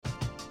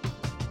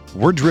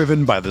We're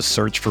driven by the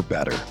search for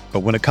better. But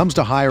when it comes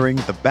to hiring,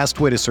 the best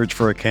way to search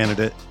for a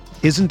candidate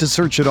isn't to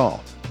search at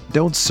all.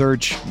 Don't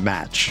search,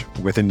 match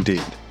with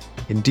Indeed.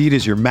 Indeed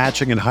is your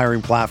matching and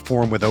hiring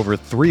platform with over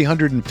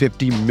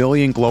 350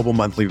 million global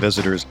monthly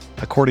visitors,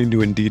 according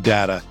to Indeed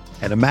data,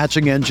 and a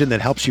matching engine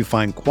that helps you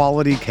find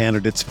quality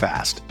candidates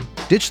fast.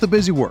 Ditch the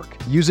busy work.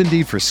 Use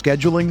Indeed for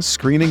scheduling,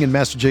 screening, and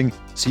messaging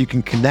so you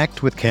can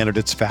connect with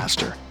candidates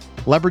faster.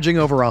 Leveraging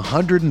over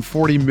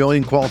 140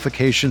 million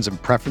qualifications and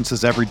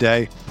preferences every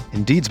day,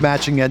 Indeed's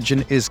matching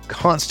engine is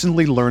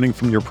constantly learning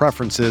from your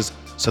preferences,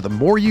 so the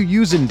more you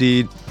use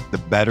Indeed, the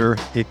better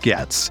it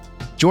gets.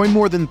 Join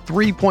more than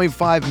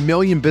 3.5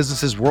 million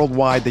businesses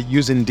worldwide that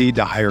use Indeed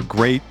to hire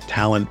great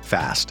talent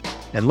fast.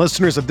 And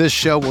listeners of this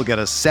show will get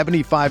a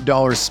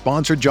 $75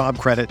 sponsored job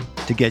credit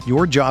to get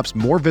your jobs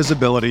more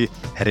visibility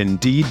at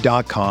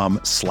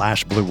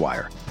Indeed.com/Blue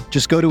Wire.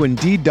 Just go to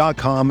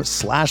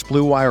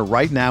Indeed.com/Blue Wire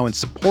right now and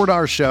support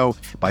our show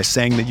by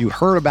saying that you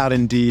heard about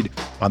Indeed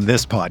on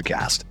this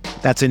podcast.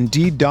 That's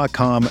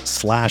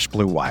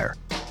Indeed.com/Blue Wire.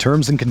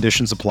 Terms and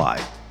conditions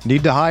apply.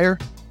 Need to hire?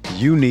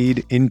 You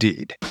need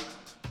Indeed.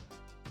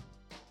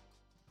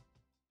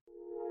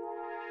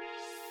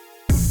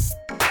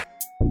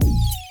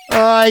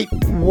 All right,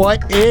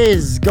 what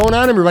is going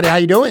on, everybody? How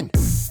you doing?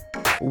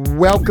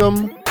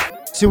 Welcome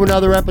to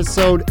another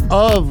episode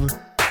of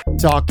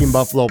Talking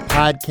Buffalo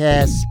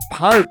Podcast,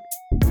 part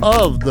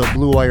of the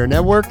Blue Wire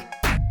Network.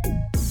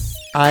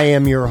 I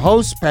am your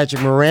host,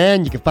 Patrick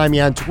Moran. You can find me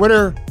on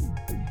Twitter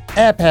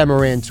at Pat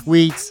Moran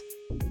Tweets.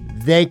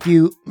 Thank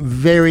you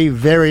very,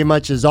 very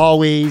much, as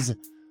always,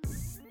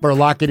 for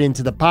locking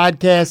into the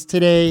podcast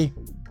today.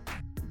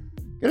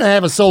 Gonna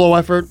have a solo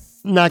effort.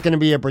 Not going to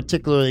be a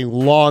particularly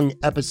long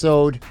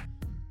episode.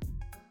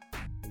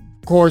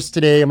 Of course,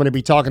 today I'm going to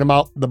be talking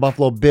about the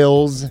Buffalo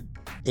Bills.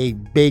 A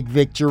big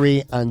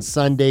victory on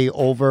Sunday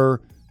over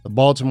the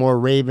Baltimore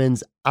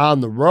Ravens on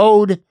the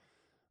road.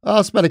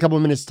 I'll spend a couple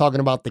of minutes talking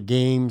about the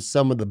game,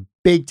 some of the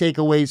big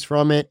takeaways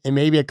from it, and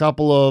maybe a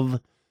couple of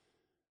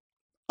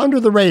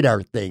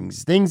under-the-radar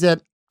things. Things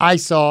that I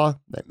saw,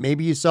 that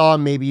maybe you saw,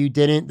 maybe you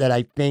didn't, that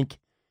I think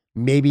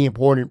may be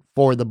important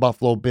for the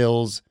Buffalo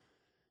Bills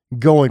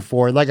going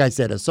forward. Like I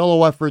said, a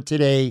solo effort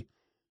today.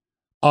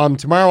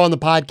 Tomorrow on the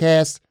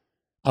podcast,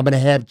 I'm going to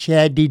have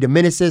Chad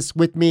DiDomenicis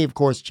with me. Of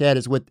course, Chad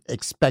is with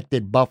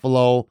Expected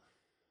Buffalo.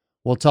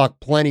 We'll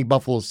talk plenty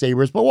Buffalo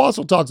Sabres, but we'll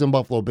also talk some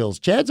Buffalo Bills.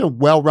 Chad's a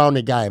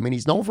well-rounded guy. I mean,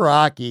 he's known for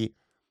hockey,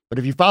 but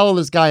if you follow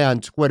this guy on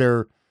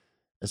Twitter,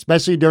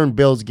 especially during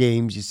Bills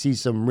games, you see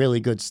some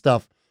really good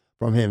stuff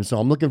from him. So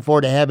I'm looking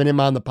forward to having him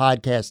on the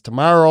podcast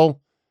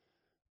tomorrow.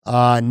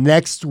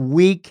 Next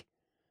week,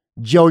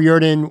 Joe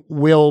Yerdon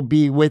will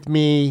be with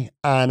me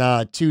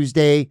on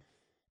Tuesday.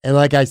 And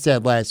like I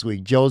said last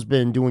week, Joe's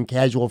been doing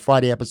Casual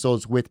Friday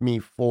episodes with me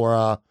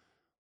for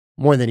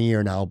more than a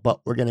year now,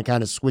 but we're going to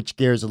kind of switch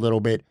gears a little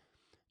bit.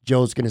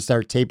 Joe's going to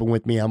start taping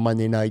with me on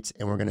Monday nights,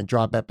 and we're going to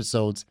drop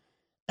episodes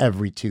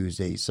every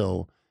Tuesday.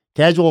 So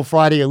Casual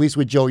Friday, at least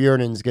with Joe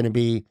Yerdon, is going to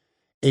be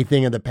a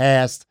thing of the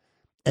past.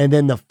 And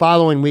then the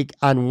following week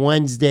on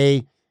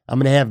Wednesday, I'm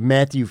going to have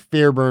Matthew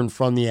Fairburn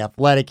from The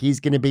Athletic. He's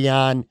going to be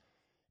on.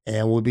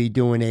 And we'll be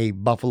doing a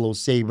Buffalo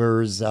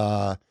Sabres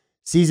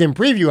season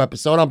preview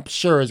episode, I'm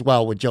sure, as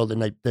well, with Joe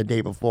the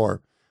day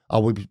before.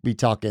 We'll be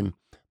talking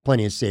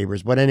plenty of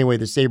Sabres. But anyway,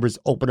 the Sabres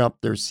open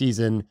up their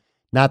season,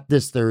 not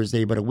this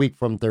Thursday, but a week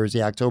from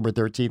Thursday, October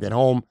 13th at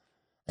home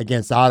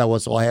against Ottawa.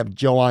 So I'll have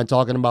Joe on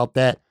talking about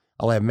that.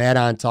 I'll have Matt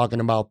on talking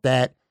about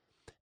that.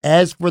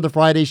 As for the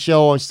Friday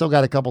show, I still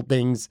got a couple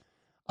things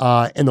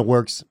in the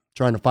works,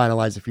 trying to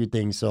finalize a few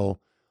things. So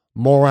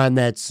more on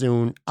that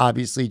soon.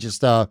 Obviously,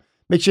 just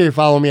make sure you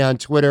follow me on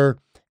Twitter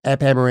at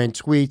Pat Moran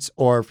Tweets,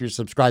 or if you're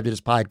subscribed to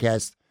this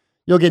podcast,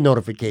 you'll get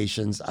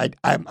notifications.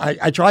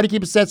 I try to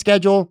keep a set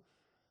schedule,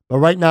 but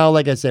right now,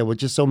 like I said, with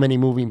just so many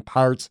moving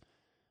parts,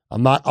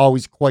 I'm not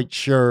always quite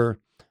sure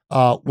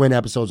when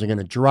episodes are going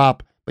to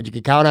drop. But you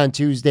can count on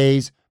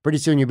Tuesdays. Pretty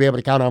soon you'll be able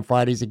to count on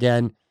Fridays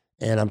again.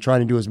 And I'm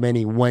trying to do as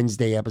many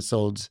Wednesday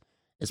episodes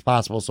as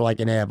possible so I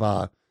can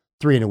have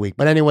 3 in a week.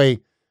 But anyway,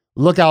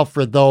 look out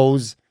for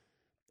those.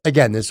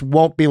 Again, this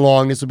won't be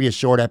long. This will be a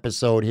short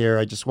episode here.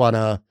 I just want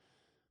to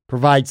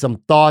provide some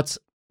thoughts,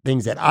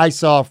 things that I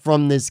saw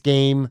from this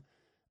game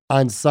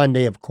on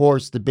Sunday. Of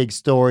course, the big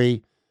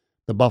story,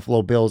 the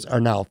Buffalo Bills are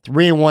now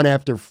 3-1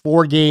 after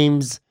 4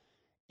 games.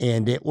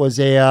 And it was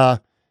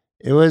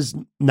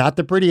not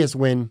the prettiest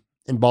win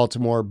in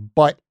Baltimore,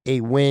 but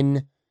a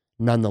win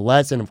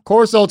nonetheless. And of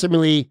course,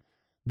 ultimately,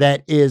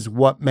 that is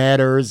what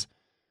matters.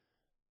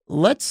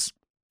 Let's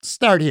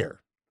start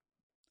here.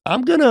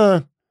 I'm going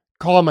to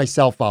call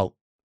myself out.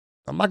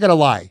 I'm not going to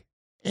lie.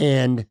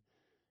 And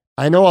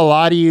I know a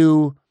lot of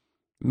you,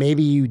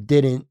 maybe you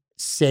didn't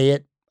say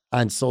it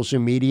on social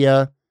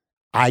media.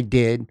 I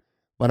did.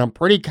 But I'm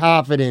pretty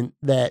confident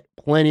that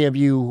plenty of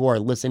you who are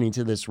listening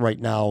to this right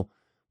now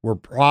were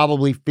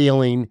probably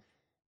feeling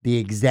the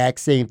exact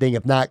same thing,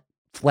 if not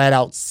flat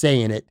out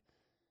saying it,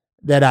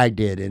 that I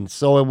did. And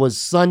so it was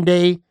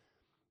Sunday,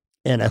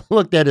 and I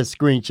looked at a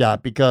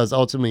screenshot because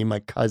ultimately my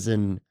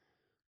cousin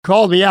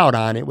called me out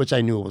on it, which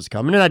I knew it was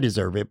coming, and I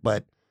deserve it.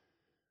 But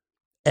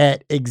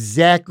at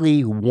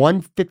exactly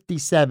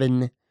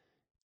 1:57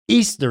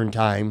 Eastern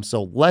time,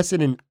 so less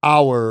than an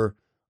hour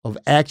of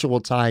actual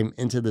time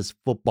into this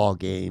football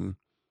game,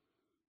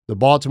 the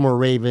Baltimore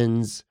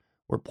Ravens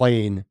were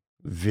playing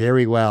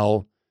very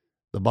well.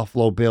 The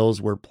Buffalo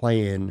Bills were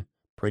playing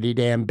pretty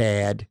damn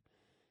bad.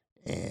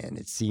 And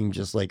it seemed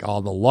just like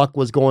all the luck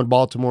was going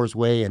Baltimore's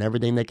way, and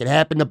everything that could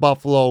happen to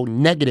Buffalo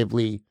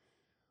negatively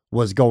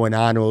was going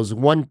on. It was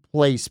one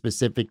play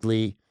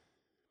specifically.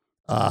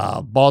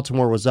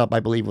 Baltimore was up, I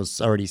believe it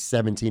was already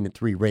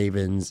 17-3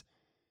 Ravens.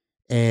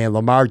 And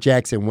Lamar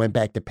Jackson went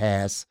back to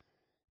pass.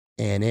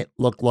 And it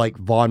looked like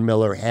Von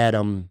Miller had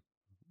him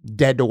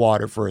dead to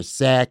water for a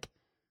sack.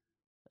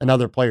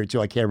 Another player,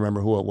 too, I can't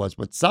remember who it was.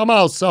 But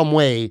somehow, some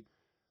way,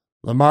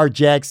 Lamar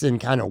Jackson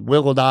kind of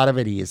wiggled out of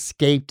it. He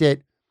escaped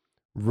it,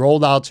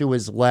 rolled out to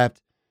his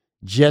left,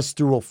 just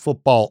threw a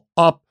football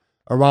up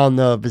around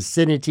the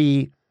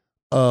vicinity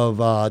of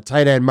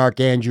tight end Mark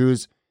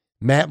Andrews.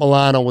 Matt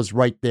Milano was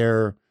right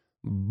there.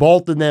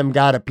 Both of them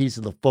got a piece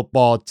of the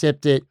football,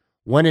 tipped it,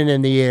 went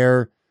in the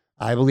air.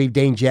 I believe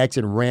Dane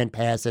Jackson ran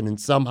past it, and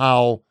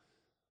somehow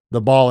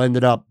the ball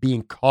ended up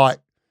being caught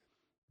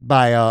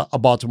by a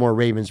Baltimore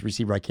Ravens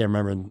receiver. I can't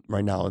remember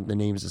right now. The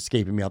name's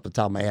escaping me off the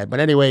top of my head. But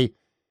anyway,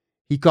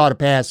 he caught a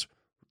pass,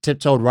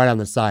 tiptoed right on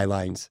the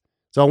sidelines.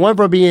 So it went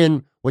from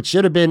being what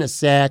should have been a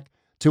sack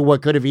to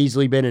what could have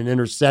easily been an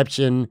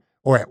interception,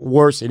 or at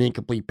worst, an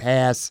incomplete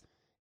pass.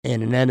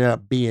 And it ended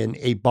up being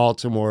a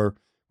Baltimore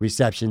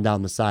reception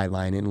down the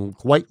sideline. And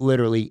quite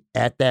literally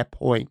at that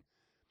point,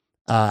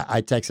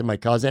 I texted my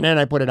cousin and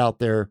I put it out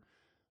there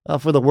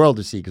for the world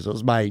to see, because it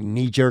was my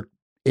knee-jerk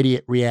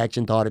idiot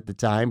reaction thought at the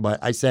time. But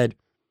I said,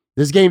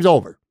 this game's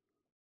over.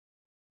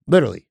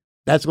 Literally,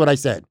 that's what I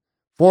said.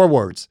 4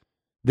 words.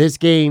 This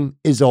game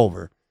is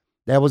over.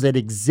 That was at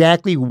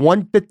exactly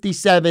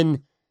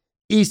 1:57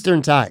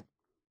 Eastern time.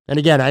 And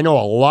again, I know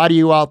a lot of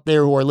you out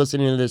there who are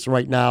listening to this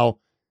right now,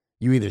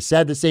 you either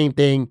said the same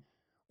thing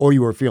or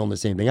you were feeling the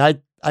same thing.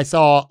 I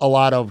saw a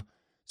lot of,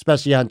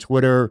 especially on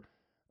Twitter,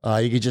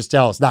 you could just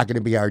tell it's not going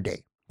to be our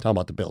day. I'm talking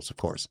about the Bills, of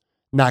course.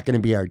 Not going to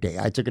be our day.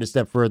 I took it a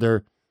step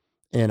further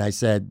and I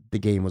said the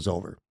game was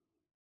over.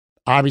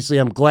 Obviously,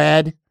 I'm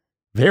glad,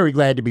 very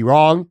glad to be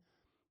wrong.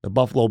 The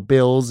Buffalo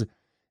Bills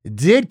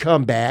did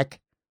come back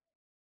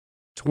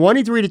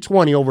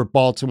 23-20 over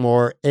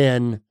Baltimore,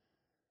 and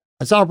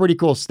I saw a pretty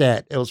cool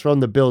stat. It was from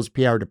the Bills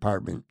PR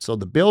department. So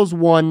the Bills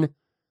won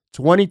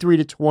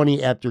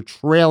 23-20 after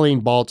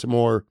trailing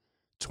Baltimore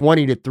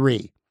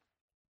 20-3.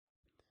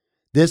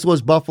 This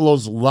was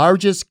Buffalo's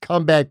largest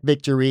comeback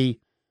victory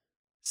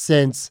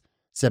since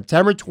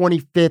September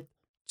 25th,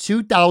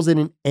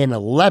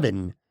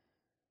 2011,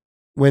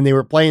 when they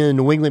were playing the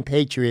New England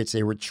Patriots.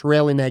 They were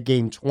trailing that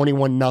game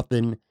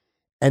 21-0,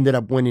 ended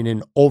up winning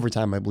in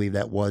overtime, I believe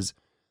that was,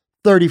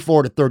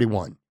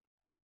 34-31.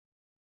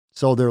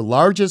 So their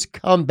largest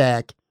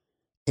comeback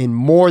in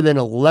more than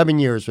 11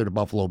 years for the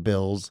Buffalo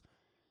Bills.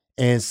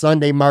 And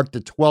Sunday marked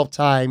the 12th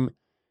time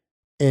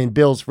in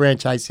Bills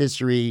franchise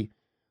history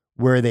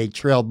where they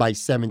trailed by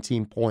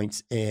 17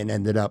 points and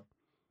ended up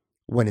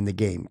winning the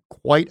game.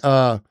 Quite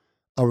a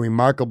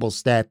remarkable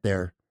stat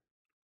there.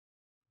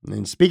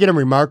 And speaking of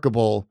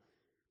remarkable,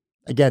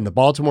 again, the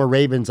Baltimore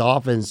Ravens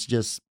offense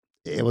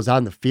it was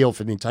on the field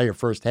for the entire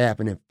first half,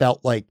 and it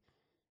felt like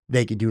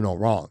they could do no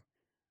wrong.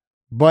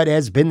 But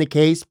as been the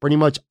case pretty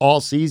much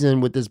all season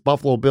with this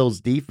Buffalo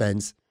Bills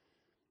defense,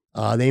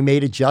 they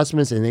made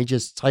adjustments and they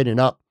just tightened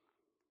up.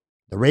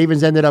 The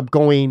Ravens ended up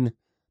going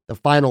the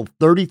final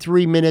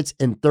 33 minutes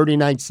and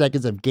 39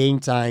 seconds of game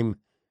time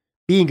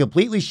being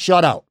completely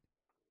shut out.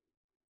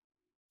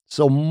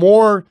 So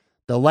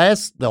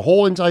the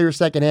whole entire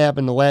second half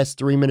and the last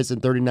 3 minutes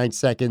and 39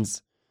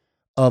 seconds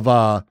of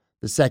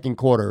the second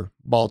quarter,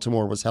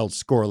 Baltimore was held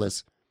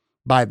scoreless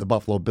by the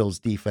Buffalo Bills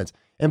defense.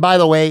 And by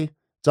the way,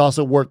 it's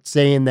also worth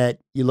saying that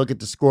you look at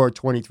the score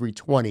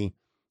 23-20.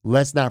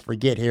 Let's not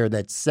forget here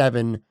that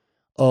 7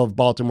 of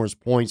Baltimore's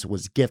points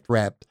was gift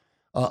wrapped.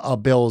 A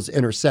Bills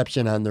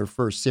interception on their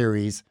first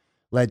series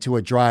led to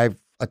a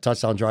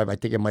touchdown drive. I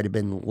think it might have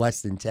been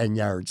less than 10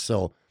 yards.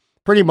 So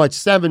pretty much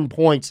 7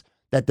 points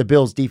that the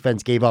Bills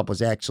defense gave up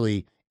was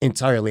actually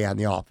entirely on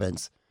the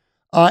offense.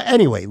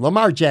 Anyway,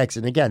 Lamar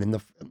Jackson,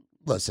 again,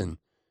 listen,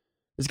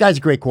 this guy's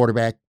a great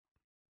quarterback.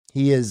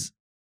 He is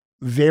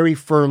very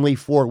firmly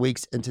 4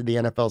 weeks into the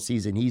NFL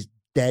season. He's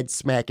dead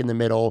smack in the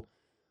middle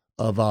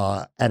of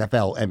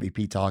NFL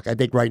MVP talk. I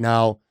think right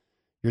now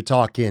you're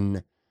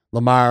talking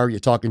Lamar, you're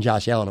talking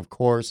Josh Allen, of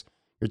course.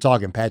 You're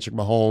talking Patrick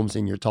Mahomes,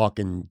 and you're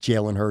talking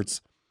Jalen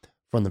Hurts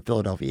from the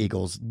Philadelphia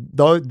Eagles.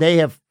 Though they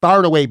have far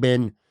and away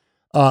been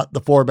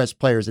the 4 best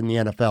players in the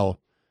NFL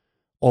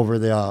over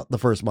the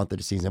first month of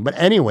the season. But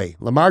anyway,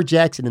 Lamar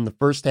Jackson in the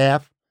first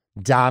half,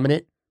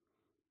 dominant.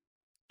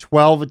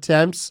 12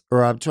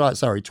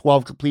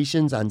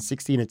 completions on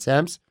 16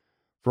 attempts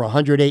for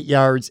 108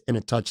 yards and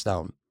a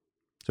touchdown.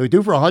 So he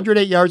threw for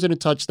 108 yards and a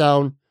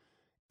touchdown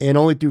and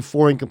only threw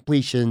 4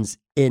 incompletions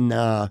in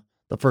the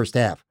first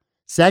half.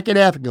 Second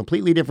half, a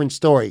completely different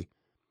story.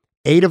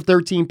 8 of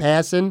 13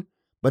 passing,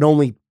 but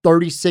only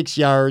 36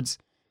 yards.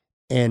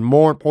 And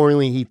more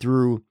importantly, he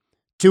threw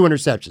 2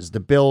 interceptions. The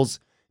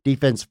Bills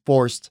defense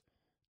forced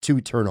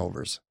 2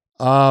 turnovers.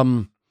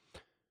 Of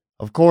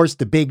course,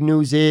 the big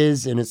news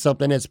is, and it's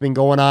something that's been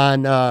going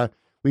on,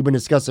 we've been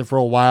discussing for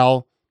a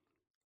while,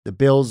 the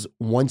Bills'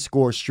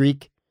 1-score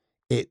streak.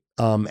 It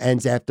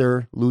ends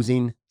after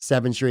losing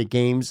 7 straight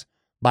games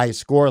by a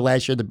score.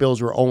 Last year, the Bills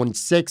were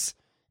 0-6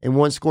 in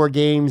 1-score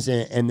games,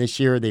 and this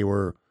year they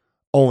were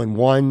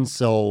 0-1.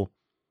 So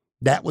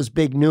that was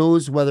big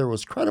news, whether it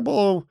was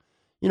credible,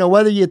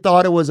 whether you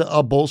thought it was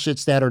a bullshit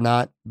stat or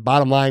not.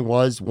 Bottom line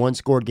was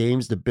 1-score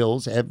games, the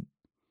Bills have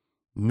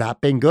not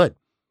been good.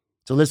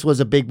 So this was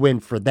a big win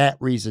for that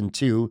reason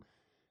too.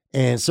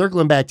 And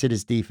circling back to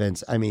this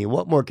defense, I mean,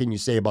 what more can you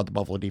say about the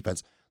Buffalo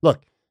defense?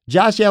 Look,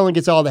 Josh Allen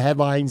gets all the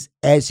headlines,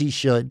 as he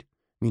should.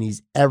 I mean,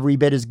 he's every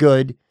bit as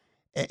good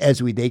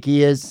as we think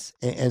he is,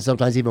 and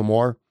sometimes even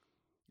more.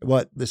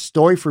 But the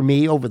story for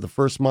me over the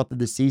first month of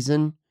the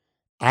season,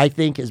 I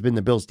think, has been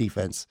the Bills'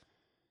 defense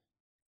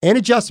and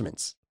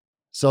adjustments.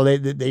 So they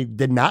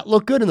did not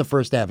look good in the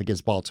first half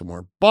against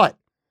Baltimore, but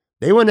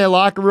they went in their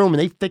locker room and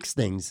they fixed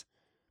things.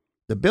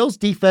 The Bills'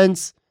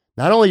 defense,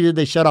 not only did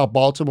they shut out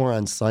Baltimore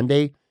on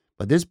Sunday,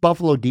 but this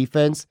Buffalo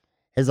defense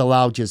has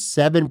allowed just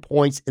 7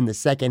 points in the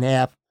second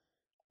half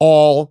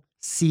all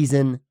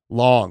season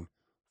long.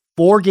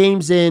 4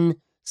 games in,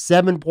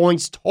 7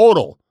 points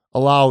total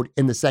allowed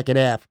in the second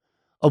half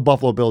of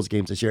Buffalo Bills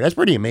games this year. That's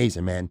pretty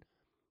amazing, man.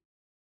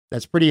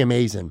 That's pretty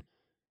amazing.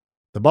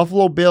 The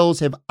Buffalo Bills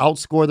have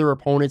outscored their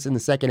opponents in the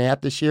second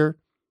half this year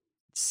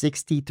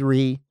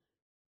 63-7.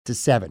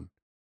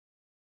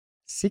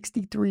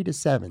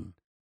 63-7.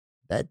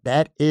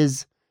 That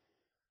is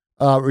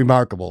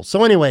remarkable.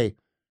 So anyway,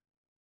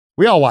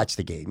 we all watched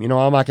the game.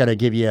 I'm not going to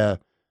give you a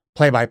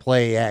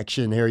play-by-play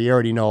action here. You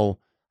already know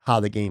how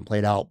the game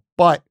played out.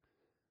 But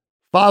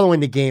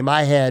following the game,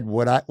 I had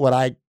what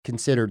I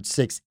considered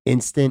 6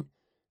 instant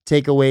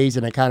takeaways,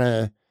 and I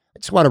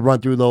just want to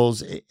run through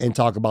those and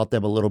talk about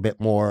them a little bit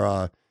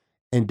more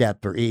in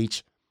depth for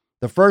each.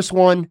 The first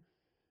one,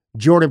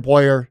 Jordan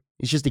Poyer.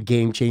 He's just a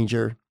game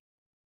changer.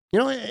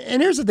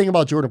 And here's the thing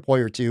about Jordan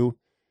Poyer too.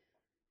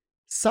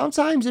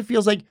 Sometimes it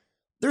feels like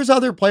there's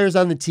other players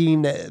on the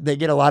team that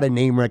get a lot of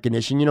name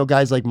recognition.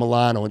 Guys like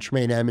Milano and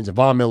Tremaine Edmonds and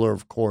Von Miller,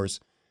 of course,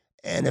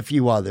 and a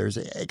few others.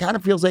 It kind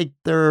of feels like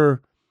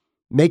they're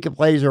making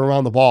plays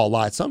around the ball a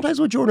lot. Sometimes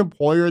with Jordan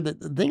Poyer,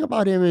 the thing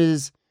about him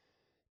is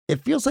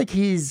it feels like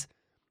he's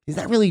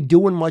not really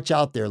doing much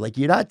out there. Like,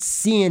 you're not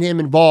seeing him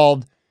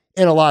involved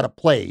in a lot of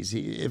plays.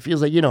 It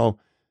feels like,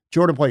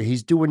 Jordan Poyer,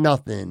 he's doing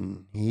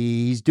nothing.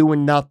 He's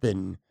doing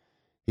nothing.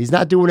 He's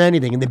not doing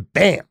anything. And then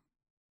bam,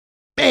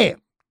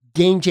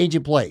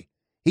 game-changing play.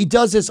 He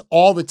does this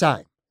all the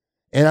time.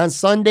 And on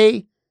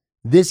Sunday,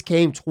 this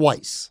came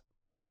twice.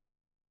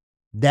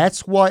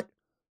 That's what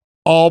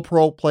all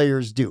pro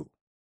players do.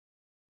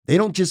 They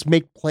don't just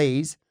make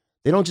plays.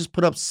 They don't just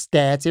put up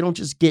stats. They don't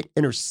just get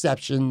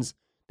interceptions.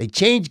 They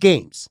change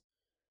games.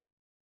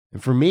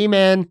 And for me,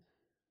 man,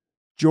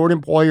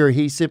 Jordan Poyer,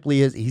 he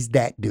simply is, he's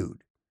that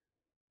dude.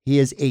 He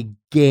is a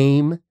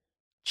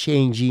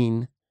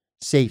game-changing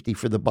safety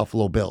for the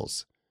Buffalo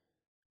Bills.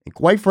 And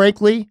quite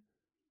frankly,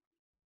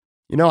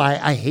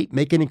 I hate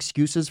making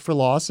excuses for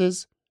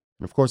losses.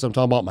 And of course, I'm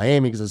talking about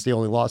Miami because it's the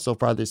only loss so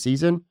far this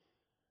season.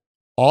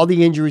 All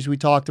the injuries we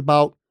talked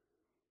about.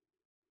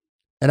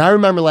 And I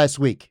remember last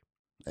week,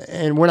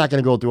 and we're not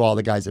going to go through all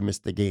the guys that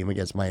missed the game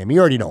against Miami.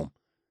 You already know them.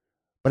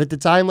 But at the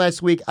time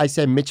last week, I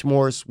said Mitch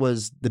Morse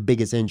was the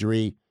biggest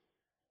injury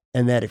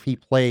and that if he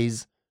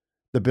plays,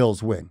 the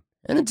Bills win.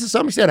 And to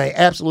some extent, I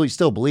absolutely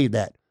still believe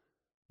that.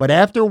 But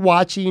after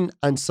watching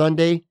on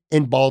Sunday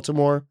in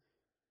Baltimore,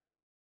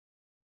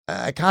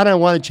 I kind of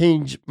want to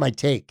change my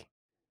take.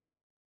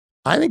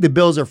 I think the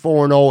Bills are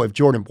 4-0 if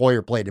Jordan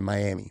Poyer played in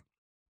Miami.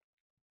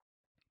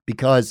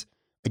 Because,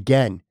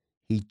 again,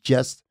 he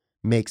just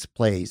makes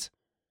plays.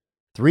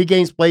 3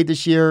 games played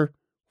this year,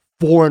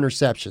 4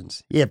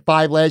 interceptions. He had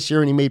 5 last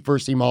year and he made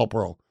first team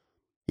All-Pro.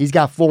 He's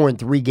got 4 in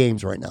 3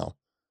 games right now.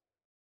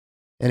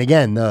 And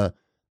again, the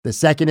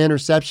second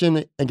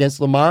interception against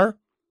Lamar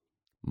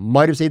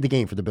might have saved the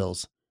game for the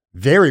Bills.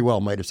 Very well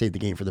might have saved the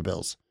game for the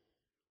Bills.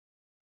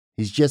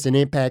 He's just an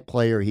impact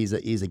player. He's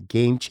a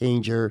game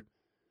changer.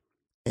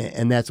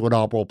 And that's what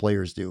all-pro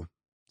players do.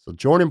 So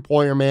Jordan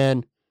Poyer,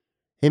 man,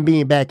 him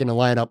being back in the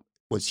lineup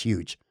was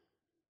huge.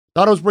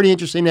 Thought it was pretty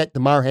interesting that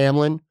Damar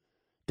Hamlin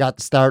got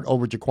the start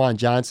over Jaquan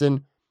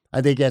Johnson.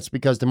 I think that's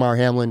because Damar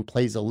Hamlin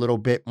plays a little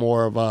bit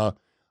more of a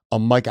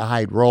Micah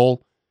Hyde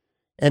role.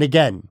 And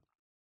again,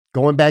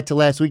 going back to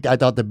last week, I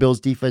thought the Bills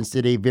defense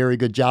did a very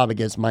good job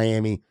against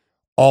Miami,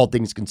 all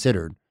things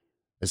considered,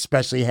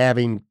 especially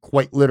having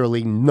quite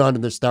literally none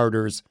of the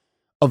starters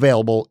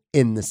available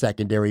in the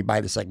secondary by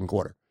the second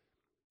quarter.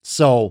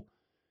 So,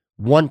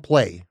 one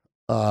play,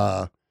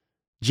 Jalen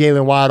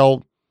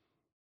Waddle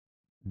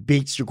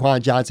beats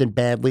Jaquan Johnson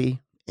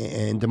badly,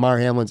 and Damar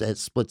Hamlin's at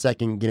split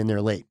second get in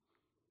there late.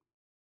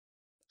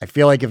 I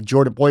feel like if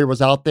Jordan Poyer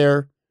was out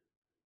there,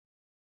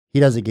 he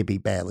doesn't get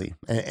beat badly.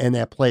 And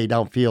that play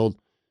downfield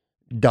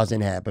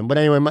doesn't happen. But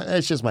anyway,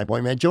 that's just my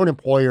point, man. Jordan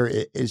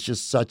Poyer is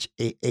just such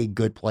a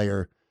good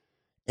player.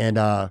 And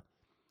I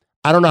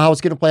don't know how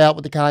it's going to play out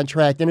with the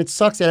contract. And it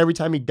sucks that every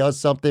time he does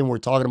something, we're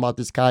talking about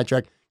this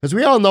contract. Because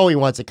we all know he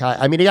wants a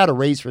contract. I mean, he got a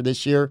raise for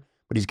this year,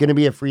 but he's going to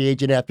be a free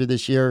agent after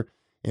this year.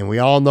 And we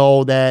all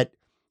know that,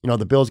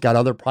 the Bills got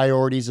other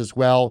priorities as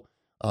well.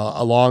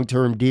 A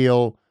long-term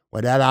deal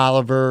with Ed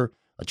Oliver.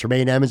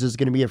 Tremaine Edmunds is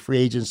going to be a free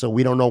agent, so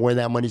we don't know where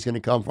that money's going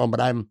to come from. But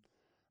and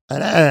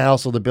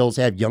also the Bills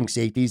have young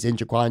safeties in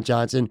Jaquan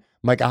Johnson.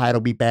 Micah Hyde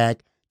will be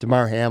back.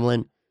 Damar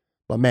Hamlin.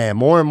 But man,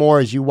 more and more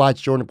as you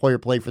watch Jordan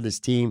Poyer play for this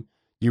team,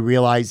 you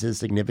realize his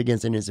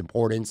significance and his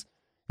importance.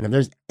 And if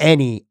there's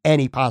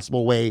any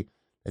possible way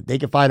that they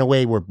can find a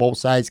way where both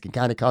sides can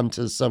kind of come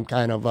to some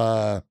kind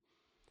of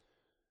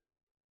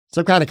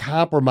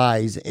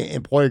compromise,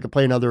 and Poyer could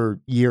play another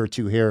year or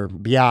two here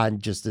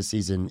beyond just this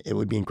season, it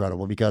would be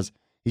incredible because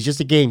he's just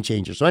a game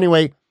changer. So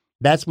anyway,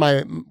 that's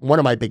one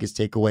of my biggest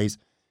takeaways.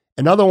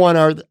 Another one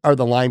are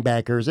the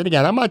linebackers. And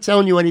again, I'm not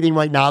telling you anything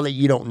right now that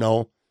you don't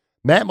know.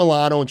 Matt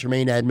Milano and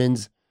Tremaine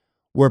Edmunds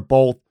were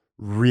both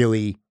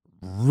really,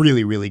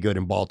 really, really good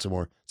in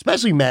Baltimore,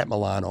 especially Matt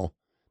Milano.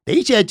 They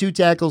each had 2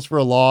 tackles for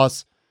a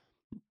loss.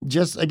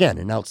 Just, again,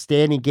 an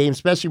outstanding game,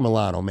 especially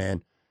Milano,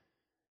 man.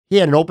 He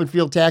had an open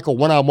field tackle,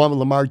 one-on-one with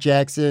Lamar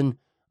Jackson,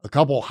 a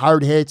couple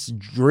hard hits,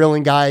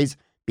 drilling guys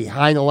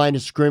behind the line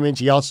of scrimmage.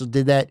 He also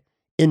did that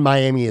in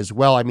Miami as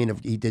well. I mean,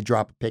 he did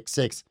drop a pick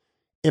 6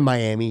 in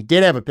Miami. He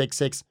did have a pick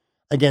 6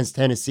 against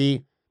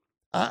Tennessee.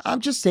 I'm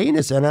just saying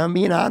this, and I'm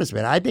being honest,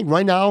 man. I think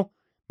right now,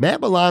 Matt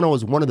Milano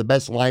is one of the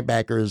best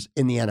linebackers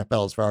in the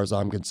NFL as far as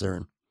I'm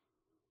concerned.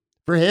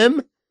 For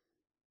him,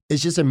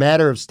 it's just a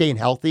matter of staying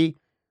healthy,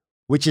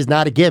 which is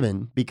not a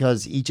given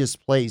because he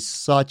just plays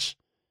such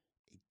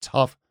a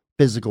tough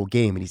physical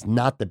game, and he's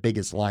not the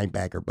biggest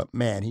linebacker, but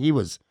man, he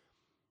was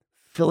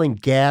filling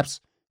gaps,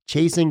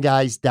 chasing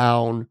guys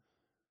down,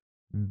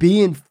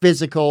 being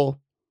physical.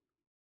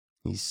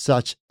 He's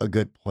such a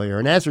good player.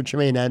 And as for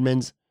Tremaine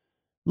Edmunds,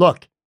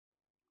 look,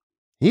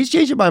 he's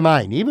changing my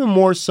mind, even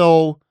more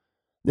so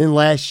than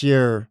last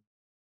year.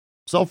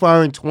 So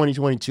far in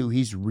 2022,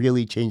 he's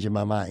really changing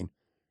my mind.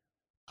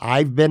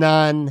 I've been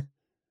on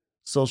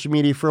social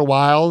media for a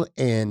while,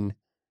 and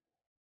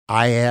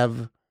I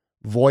have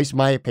voiced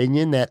my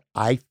opinion that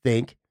I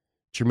think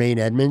Tremaine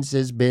Edmunds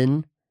has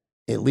been,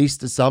 at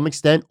least to some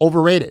extent,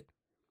 overrated.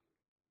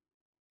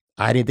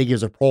 I didn't think he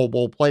was a Pro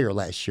Bowl player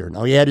last year.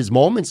 Now, he had his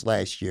moments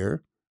last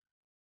year.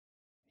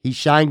 He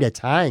shined at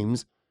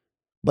times,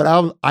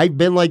 but I've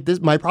been like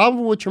this. My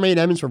problem with Tremaine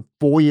Edmunds for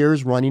 4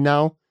 years running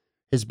now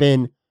has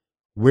been,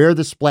 where are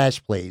the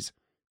splash plays?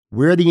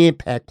 Where are the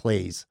impact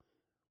plays?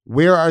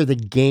 Where are the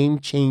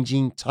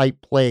game-changing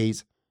type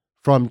plays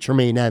from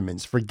Tremaine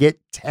Edmunds? Forget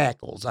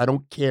tackles. I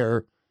don't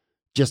care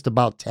just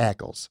about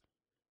tackles.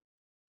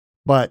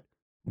 But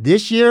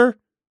this year,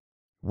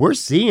 we're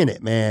seeing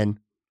it, man.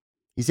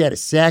 He's had a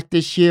sack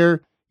this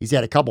year. He's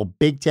had a couple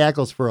big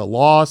tackles for a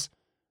loss.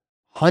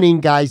 Hunting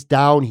guys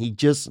down. He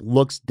just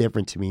looks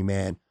different to me,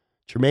 man.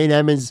 Tremaine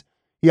Edmunds,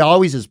 he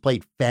always has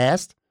played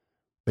fast,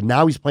 but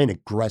now he's playing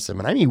aggressive.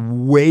 And I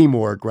mean way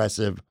more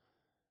aggressive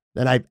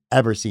than I've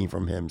ever seen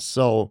from him.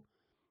 So,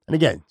 and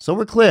again, so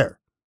we're clear.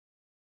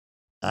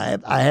 I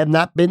have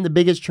not been the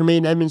biggest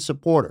Tremaine Edmunds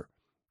supporter.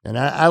 And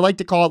I like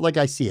to call it like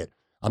I see it.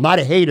 I'm not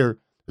a hater.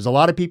 There's a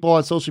lot of people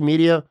on social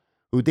media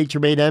who think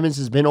Tremaine Edmunds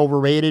has been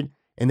overrated,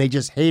 and they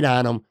just hate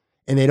on him,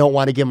 and they don't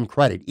want to give him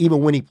credit,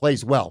 even when he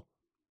plays well.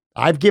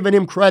 I've given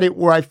him credit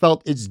where I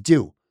felt it's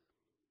due.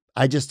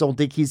 I just don't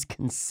think he's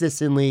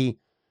consistently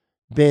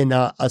been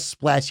a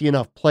splashy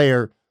enough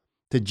player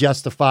to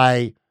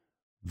justify,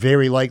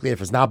 very likely,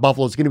 if it's not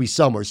Buffalo, it's going to be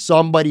somewhere.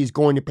 Somebody's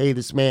going to pay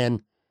this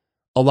man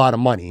a lot of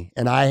money.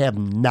 And I have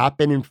not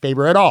been in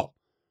favor at all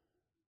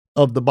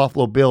of the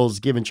Buffalo Bills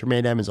giving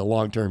Tremaine Edmunds a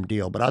long-term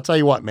deal. But I'll tell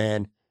you what,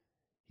 man,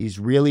 he's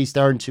really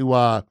starting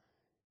to,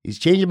 he's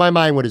changing my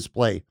mind with his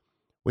play,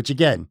 which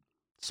again,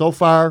 so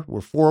far,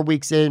 we're 4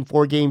 weeks in,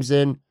 4 games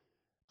in.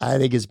 I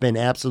think has been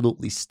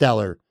absolutely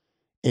stellar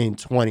in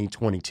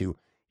 2022.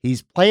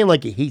 He's playing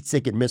like a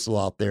heat-seeking missile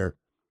out there.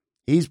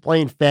 He's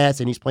playing fast,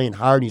 and he's playing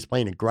hard, and he's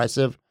playing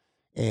aggressive,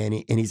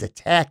 and he's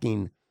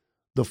attacking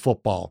the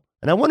football.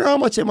 And I wonder how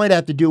much it might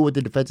have to do with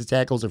the defensive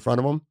tackles in front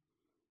of him.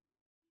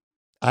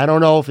 I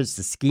don't know if it's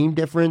the scheme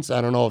difference.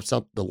 I don't know if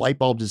the light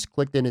bulb just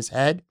clicked in his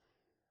head.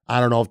 I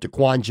don't know if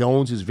Daquan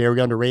Jones, who's very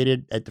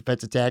underrated at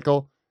defensive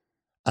tackle,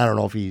 I don't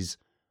know if he's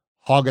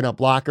hogging up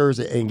blockers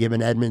and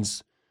giving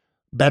Edmunds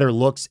better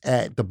looks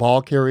at the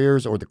ball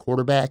carriers or the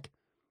quarterback.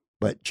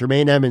 But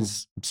Tremaine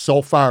Edmunds,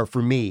 so far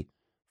for me,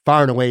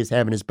 far and away is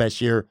having his best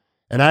year.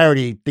 And I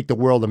already think the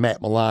world of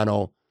Matt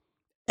Milano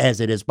as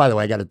it is. By the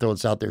way, I got to throw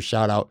this out there,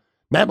 shout out.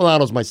 Matt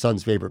Milano's my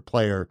son's favorite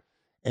player.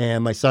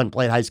 And my son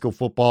played high school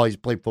football. He's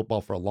played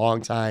football for a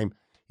long time.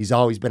 He's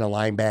always been a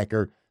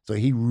linebacker. So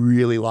he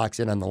really locks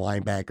in on the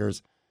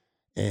linebackers.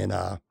 And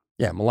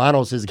yeah,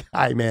 Milano's his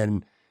guy,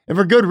 man. And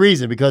for good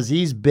reason, because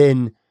he's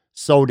been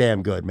so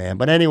damn good, man.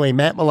 But anyway,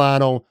 Matt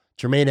Milano,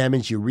 Tremaine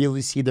Edmonds, you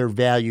really see their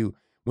value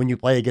when you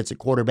play against a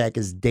quarterback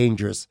as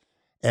dangerous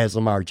as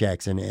Lamar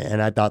Jackson.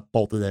 And I thought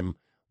both of them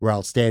were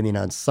outstanding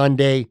on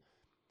Sunday.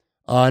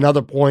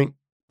 Another point,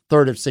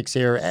 3rd of 6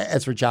 here.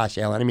 As for Josh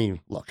Allen, I mean,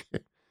 look,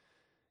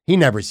 he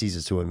never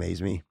ceases to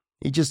amaze me.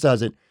 He just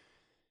doesn't.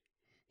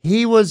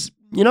 He was,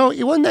 he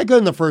wasn't that good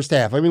in the first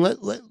half. I mean,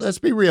 let's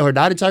be real here.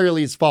 Not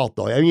entirely his fault,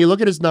 though. I mean, you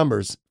look at his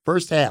numbers.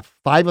 First half,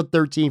 5 of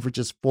 13 for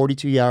just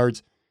 42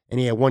 yards, and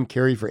he had 1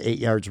 carry for 8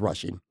 yards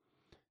rushing.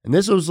 And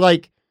this was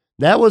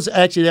that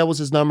was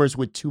his numbers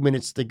with 2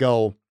 minutes to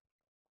go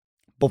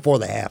before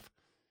the half.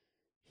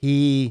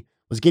 He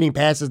was getting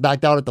passes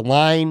knocked out at the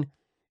line.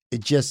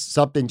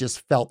 Something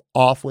just felt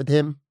off with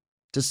him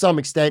to some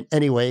extent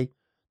anyway.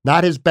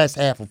 Not his best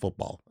half of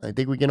football. I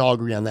think we can all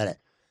agree on that.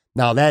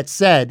 Now, that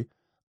said,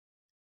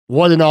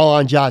 wasn't all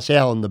on Josh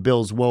Allen, the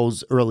Bills'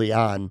 woes early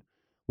on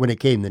when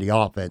it came to the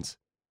offense.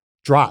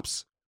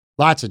 Drops.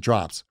 Lots of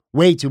drops.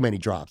 Way too many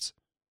drops.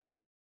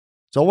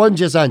 So it wasn't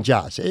just on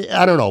Josh.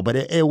 I don't know,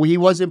 but he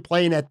wasn't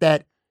playing at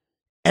that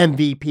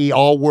MVP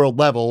all-world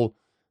level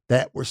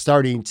that we're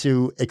starting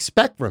to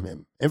expect from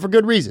him, and for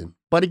good reason.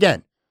 But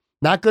again,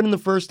 not good in the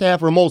first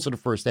half or most of the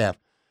first half.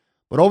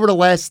 But over the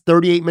last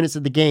 38 minutes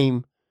of the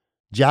game,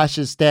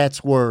 Josh's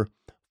stats were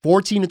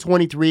 14 to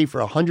 23 for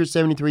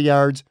 173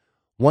 yards,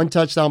 1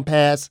 touchdown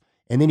pass,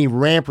 and then he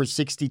ran for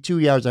 62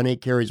 yards on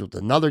 8 carries with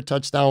another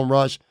touchdown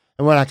rush.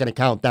 And we're not going to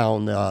count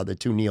down the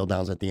 2 kneel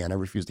downs at the end. I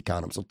refuse to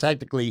count them. So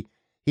technically,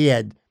 he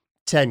had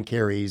 10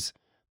 carries,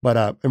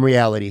 but in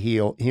reality, he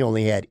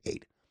only had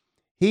 8.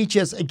 He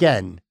just,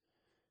 again,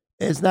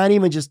 it's not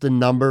even just the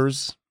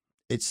numbers.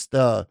 It's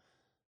the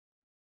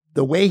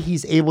way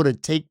he's able to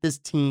take this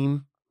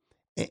team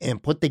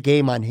and put the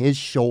game on his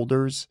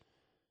shoulders.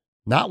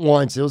 Not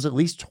once, it was at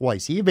least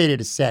twice. He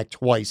evaded a sack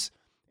twice,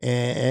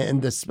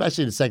 and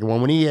especially the second one.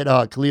 When he hit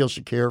Khalil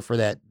Shakir for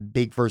that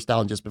big first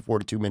down just before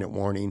the 2-minute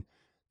warning,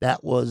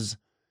 that was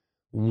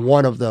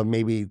one of the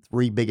maybe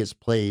 3 biggest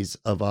plays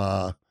of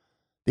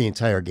the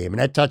entire game. And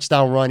that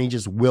touchdown run, he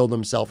just willed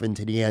himself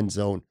into the end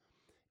zone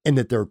in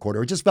the third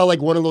quarter. It just felt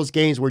like one of those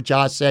games where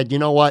Josh said, you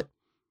know what?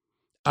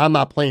 I'm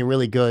not playing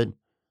really good,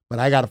 but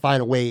I got to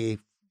find a way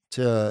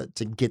to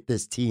get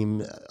this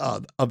team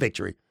a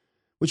victory,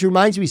 which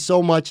reminds me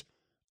so much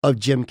of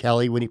Jim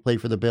Kelly when he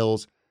played for the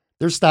Bills.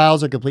 Their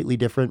styles are completely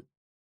different.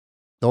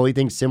 The only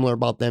thing similar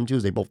about them, too,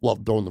 is they both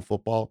love throwing the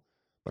football.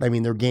 But, I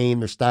mean, their game,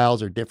 their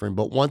styles are different.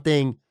 But one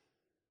thing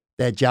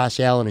that Josh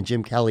Allen and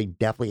Jim Kelly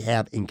definitely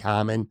have in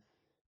common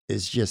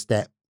is just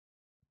that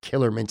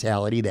killer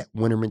mentality, that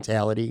winner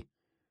mentality.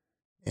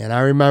 And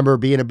I remember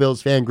being a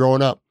Bills fan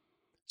growing up,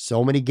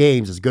 so many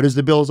games, as good as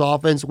the Bills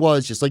offense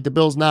was, just like the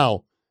Bills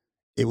now,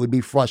 it would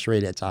be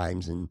frustrating at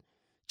times. And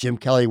Jim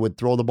Kelly would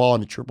throw the ball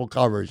into triple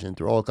coverage and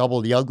throw a couple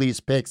of the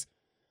ugliest picks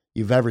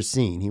you've ever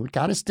seen. He would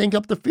kind of stink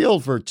up the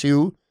field for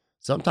 2,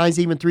 sometimes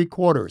even 3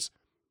 quarters.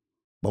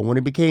 But when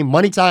it became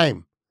money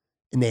time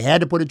and they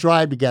had to put a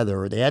drive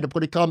together or they had to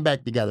put a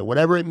comeback together,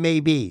 whatever it may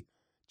be,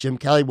 Jim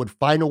Kelly would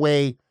find a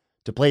way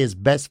to play his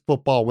best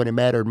football when it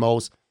mattered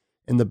most.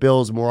 And the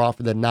Bills, more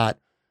often than not,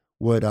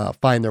 would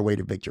find their way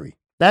to victory.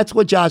 That's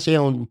what Josh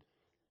Allen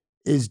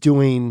is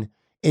doing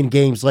in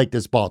games like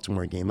this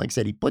Baltimore game. Like I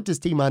said, he put this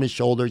team on his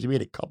shoulders. He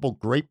made a couple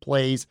great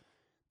plays.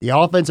 The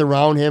offense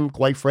around him,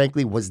 quite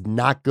frankly, was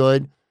not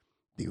good.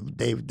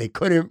 They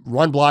couldn't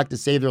run block to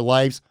save their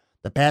lives.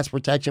 The pass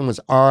protection was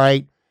all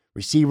right.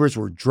 Receivers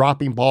were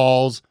dropping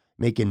balls,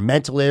 making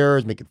mental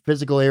errors, making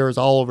physical errors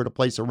all over the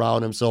place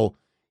around him. So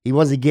he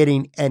wasn't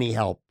getting any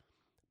help.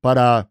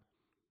 But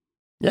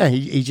yeah,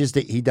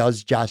 he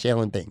does Josh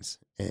Allen things,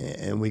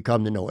 and we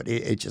come to know it.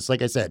 It's just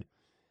like I said,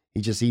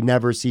 he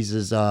never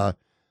ceases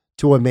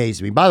to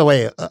amaze me. By the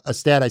way, a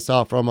stat I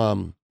saw from I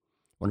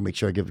want to make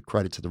sure I give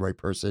credit to the right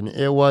person.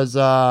 It was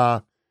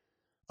Alania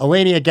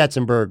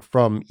Getzenberg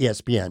from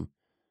ESPN.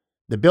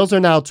 The Bills are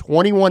now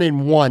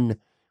 21-1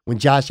 when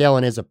Josh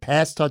Allen has a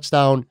pass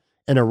touchdown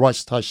and a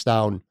rush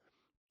touchdown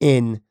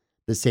in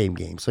the same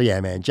game. So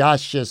yeah, man,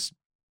 Josh just,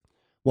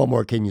 what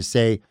more can you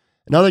say?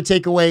 Another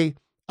takeaway,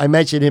 I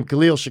mentioned him,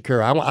 Khalil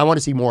Shakir. I want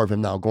to see more of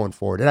him now going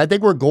forward. And I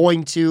think we're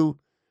going to,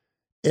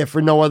 if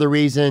for no other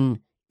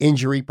reason,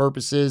 injury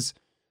purposes.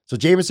 So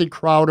Jamison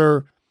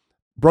Crowder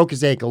broke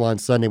his ankle on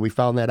Sunday. We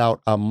found that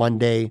out on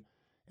Monday.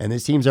 And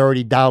this team's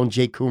already down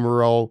Jake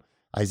Kumerow.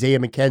 Isaiah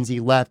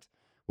McKenzie left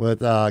with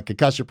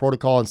concussion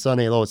protocol on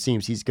Sunday, although it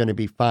seems he's going to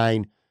be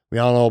fine. We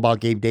all know about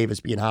Gabe Davis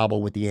being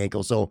hobbled with the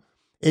ankle. So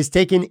it's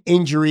taken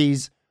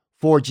injuries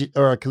for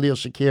Khalil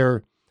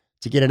Shakir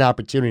to get an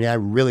opportunity. I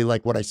really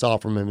like what I saw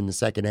from him in the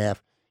second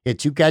half. He had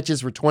 2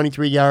 catches for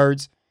 23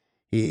 yards.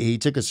 He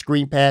took a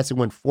screen pass and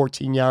went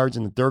 14 yards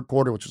in the third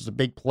quarter, which was a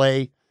big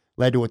play.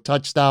 Led to a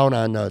touchdown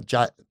on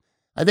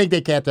I think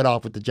they capped it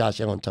off with the Josh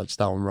Allen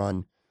touchdown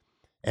run.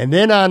 And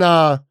then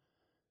on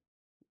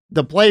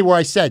the play where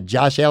I said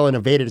Josh Allen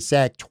evaded a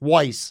sack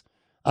twice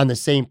on the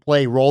same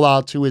play, rolled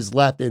out to his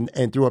left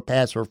and threw a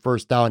pass for a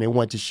first down and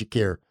went to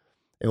Shakir.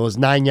 It was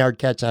 9-yard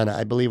catch on it.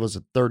 I believe it was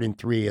a 3rd and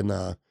 3 in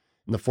the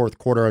fourth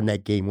quarter on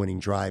that game-winning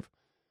drive.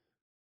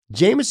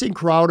 Jamison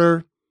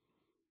Crowder,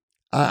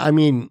 I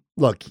mean,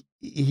 look,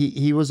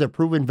 he was a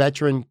proven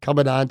veteran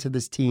coming onto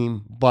this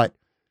team, but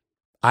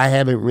I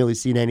haven't really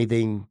seen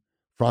anything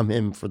from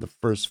him for the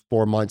first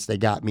 4 months that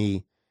got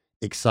me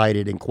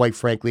excited. And quite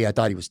frankly, I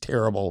thought he was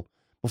terrible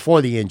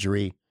before the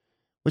injury,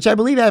 which I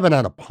believe happened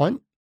on a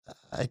punt.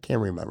 I can't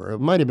remember. It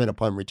might have been a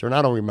punt return.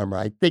 I don't remember.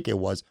 I think it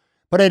was.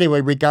 But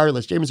anyway,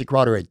 regardless, Jamison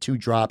Crowder had 2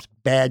 drops,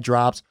 bad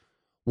drops.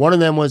 One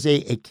of them was a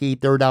key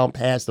third down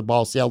pass. The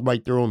ball sailed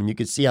right through him. And you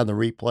could see on the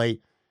replay,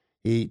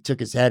 he took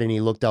his head and he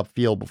looked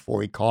upfield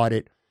before he caught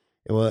it.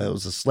 It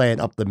was a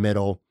slant up the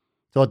middle.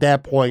 So at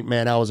that point,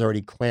 man, I was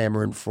already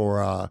clamoring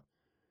for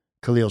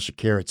Khalil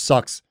Shakir. It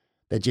sucks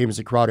that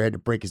Jamison Crowder had to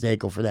break his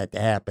ankle for that to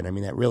happen. I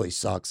mean, that really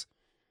sucks.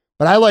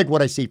 But I like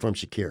what I see from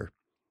Shakir.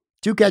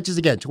 2 catches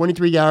again,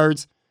 23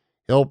 yards.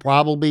 He'll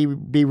probably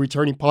be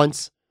returning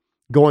punts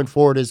going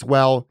forward as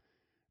well.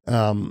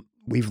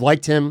 We've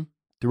liked him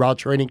throughout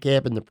training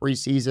camp in the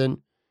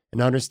preseason.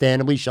 And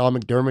understandably, Sean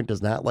McDermott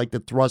does not like to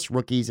thrust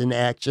rookies into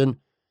action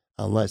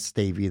unless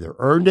they've either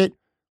earned it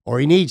or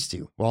he needs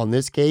to. Well, in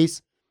this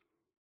case,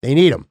 they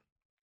need him.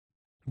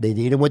 They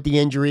need him with the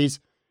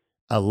injuries.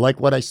 I like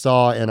what I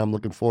saw, and I'm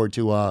looking forward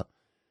to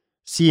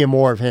seeing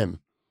more of him.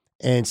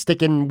 And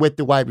sticking with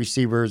the wide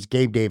receivers,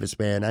 Gabe Davis,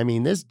 man. I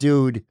mean, this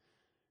dude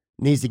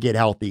needs to get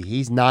healthy.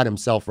 He's not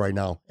himself right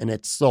now, and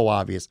it's so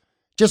obvious.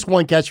 Just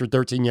 1 catch for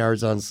 13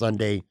 yards on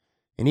Sunday,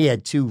 and he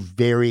had 2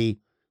 very,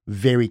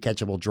 very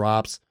catchable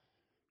drops.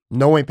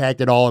 No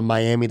impact at all in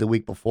Miami the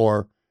week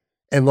before.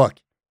 And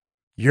look,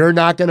 you're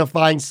not going to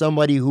find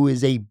somebody who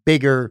is a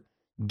bigger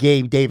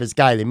Gabe Davis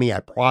guy than me. I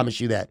promise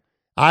you that.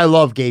 I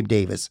love Gabe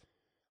Davis.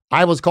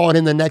 I was calling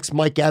him the next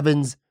Mike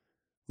Evans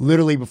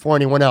literally before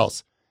anyone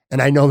else.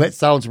 And I know that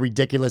sounds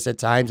ridiculous at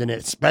times, and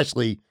it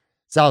especially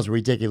sounds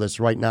ridiculous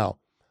right now.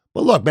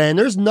 But look, man,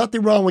 there's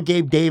nothing wrong with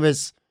Gabe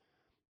Davis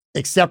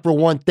except for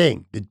one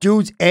thing. The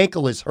dude's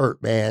ankle is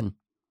hurt, man.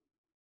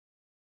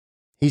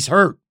 He's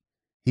hurt.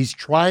 He's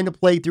trying to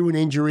play through an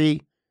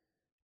injury,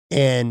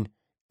 and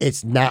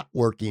it's not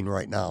working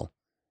right now.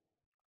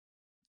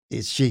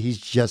 He's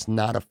just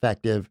not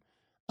effective.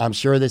 I'm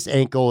sure this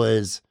ankle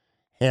is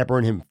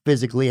hampering him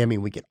physically. I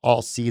mean, we can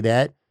all see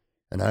that.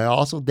 And I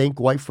also think,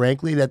 quite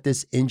frankly, that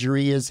this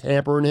injury is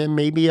hampering him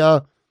maybe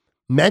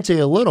mentally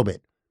a little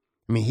bit.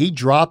 I mean, he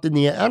dropped I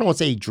don't want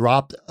to say he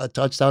dropped a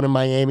touchdown in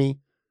Miami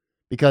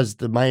because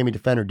the Miami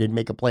defender did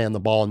make a play on the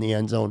ball in the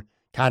end zone,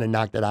 kind of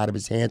knocked it out of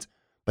his hands.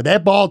 But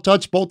that ball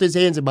touched both his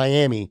hands in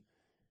Miami.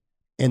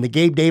 And the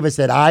Gabe Davis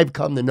that I've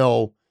come to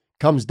know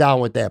comes down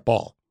with that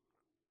ball.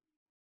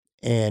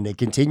 And it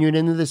continued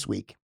into this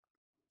week.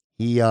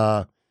 He's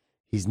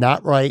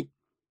not right.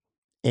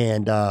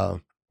 And I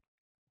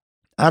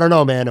don't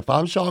know, man. If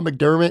I'm Sean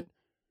McDermott,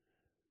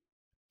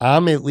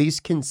 I'm at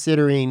least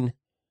considering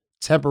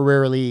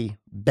temporarily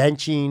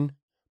benching,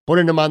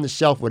 putting him on the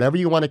shelf, whatever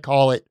you want to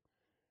call it,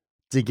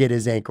 to get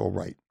his ankle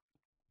right.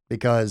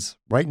 Because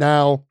right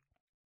now,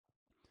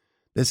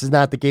 this is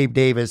not the Gabe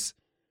Davis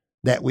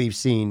that we've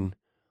seen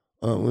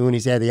when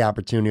he's had the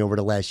opportunity over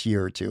the last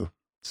year or two.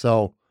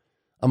 So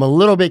I'm a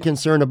little bit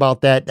concerned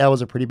about that. That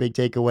was a pretty big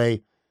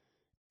takeaway.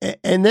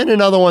 And then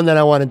another one that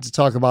I wanted to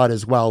talk about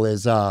as well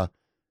is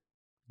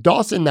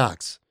Dawson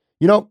Knox.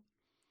 You know,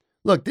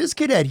 look, this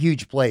kid had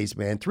huge plays,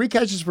 man. 3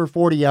 catches for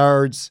 40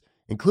 yards,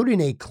 including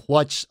a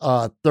clutch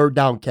third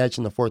down catch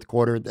in the fourth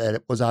quarter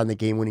that was on the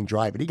game-winning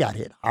drive. But he got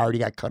hit hard. He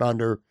got cut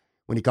under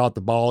when he caught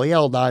the ball. He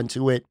held on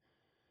to it.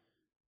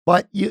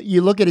 But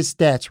you look at his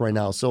stats right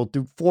now. So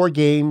through 4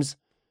 games,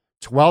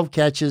 12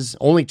 catches,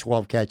 only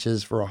 12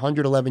 catches for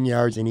 111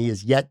 yards, and he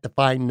is yet to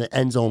find the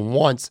end zone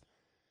once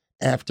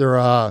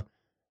after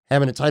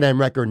having a tight end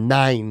record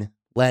 9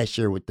 last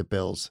year with the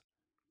Bills.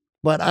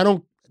 But I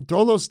don't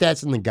throw those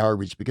stats in the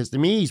garbage because to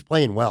me, he's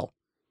playing well.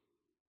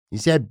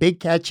 He's had big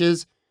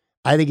catches.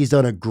 I think he's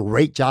done a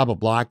great job of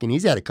blocking.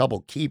 He's had a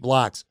couple key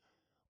blocks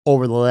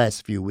over the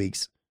last few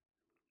weeks.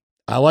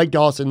 I like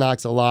Dawson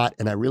Knox a lot,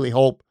 and I really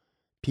hope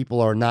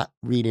people are not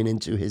reading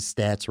into his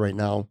stats right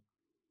now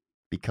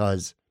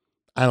because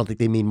I don't think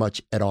they mean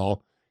much at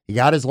all. He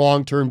got his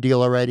long-term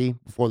deal already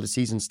before the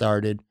season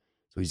started,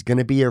 so he's going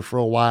to be here for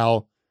a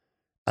while.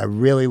 I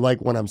really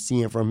like what I'm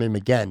seeing from him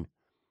again.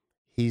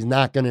 He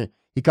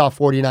caught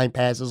 49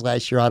 passes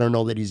last year. I don't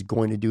know that he's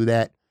going to do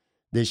that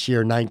this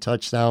year. 9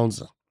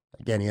 touchdowns.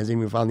 Again, he hasn't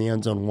even found the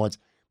end zone once.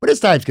 But his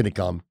time's going to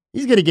come.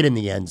 He's going to get in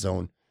the end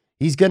zone.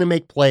 He's going to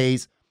make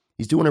plays.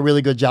 He's doing a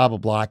really good job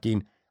of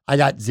blocking. I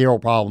got zero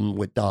problem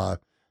with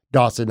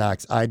Dawson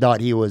Knox. I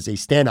thought he was a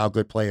standout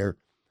good player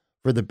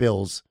for the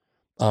Bills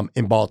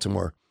in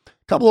Baltimore. A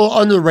couple of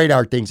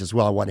under-the-radar things as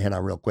well I want to hit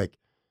on real quick.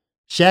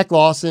 Shaq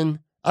Lawson,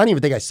 I don't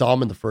even think I saw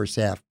him in the first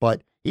half,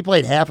 but he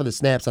played half of the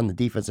snaps on the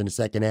defense in the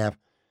second half.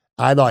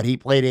 I thought he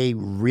played a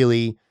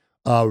really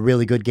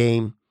good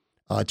game.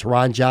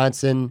 Teron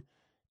Johnson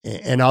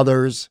and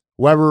others,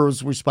 whoever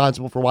was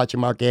responsible for watching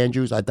Mark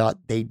Andrews, I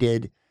thought they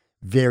did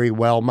very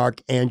well.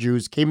 Mark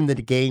Andrews came into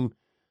the game,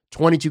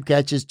 22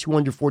 catches,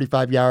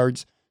 245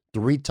 yards,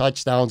 3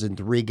 touchdowns in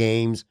 3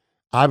 games.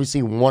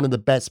 Obviously, one of the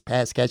best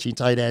pass-catching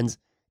tight ends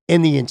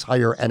in the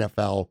entire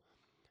NFL.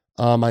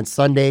 On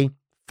Sunday,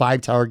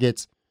 5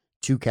 targets,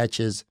 2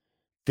 catches,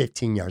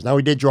 15 yards. Now,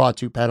 we did draw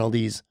 2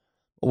 penalties.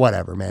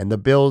 Whatever, man. The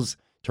Bills,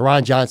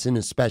 Taron Johnson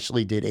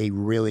especially, did a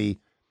really,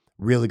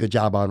 really good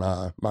job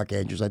on Mark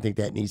Andrews. I think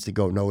that needs to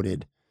go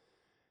noted.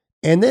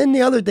 And then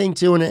the other thing,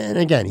 too, and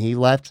again, he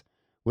left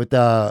with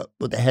a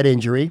head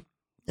injury,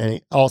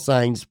 and all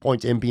signs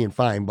point to him being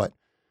fine. But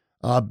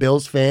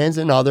Bills fans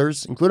and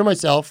others, including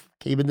myself,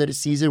 came into the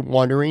season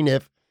wondering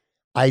if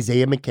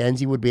Isaiah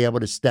McKenzie would be able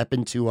to step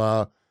into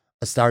a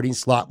starting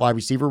slot wide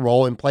receiver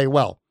role and play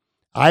well.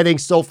 I think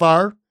so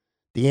far,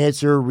 the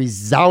answer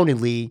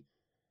resoundingly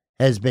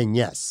has been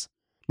yes.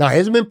 Now, it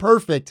hasn't been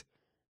perfect.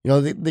 You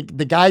know,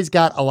 the guy's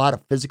got a lot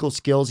of physical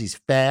skills. He's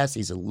fast.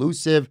 He's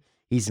elusive.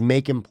 He's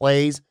making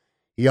plays.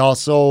 He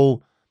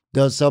also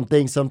does some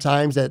things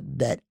sometimes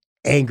that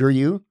anger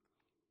you.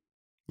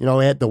 You know,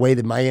 at the way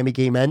the Miami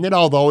game ended,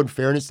 although in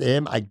fairness to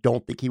him, I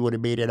don't think he would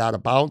have made it out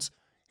of bounds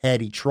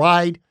had he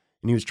tried.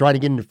 And he was trying to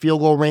get into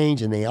field goal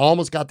range, and they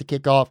almost got the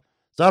kickoff.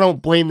 So I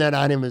don't blame that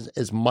on him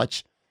as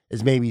much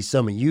as maybe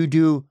some of you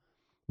do.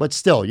 But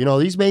still, you know,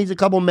 he's made a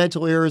couple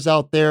mental errors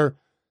out there.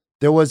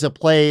 There was a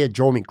play that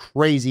drove me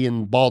crazy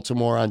in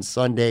Baltimore on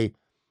Sunday.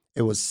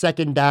 It was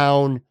 2nd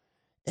down,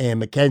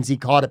 and McKenzie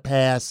caught a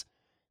pass,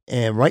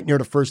 and right near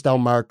the first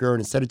down marker,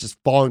 and instead of just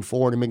falling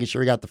forward and making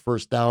sure he got the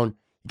first down,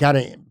 he kind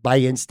of, by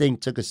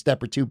instinct, took a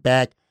step or 2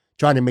 back,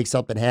 trying to make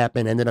something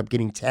happen, ended up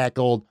getting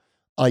tackled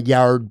a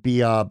yard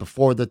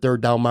before the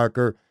 3rd down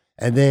marker,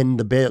 and then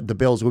the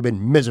Bills would have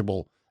been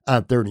miserable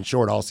on 3rd and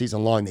short all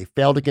season long. They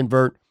failed to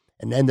convert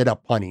and ended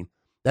up punting.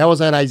 That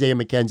was on Isaiah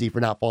McKenzie for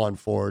not falling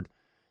forward.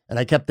 And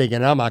I kept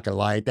thinking, I'm not going to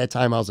lie, at that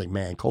time I was like,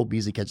 man, Cole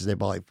Beasley catches that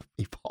ball,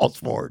 he falls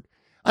forward.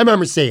 I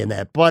remember saying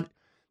that. But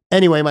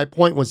anyway, my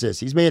point was this.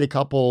 He's made a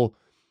couple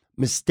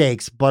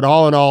mistakes, but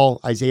all in all,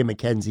 Isaiah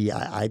McKenzie,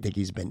 I think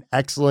he's been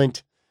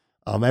excellent.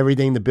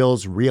 Everything the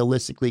Bills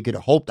realistically could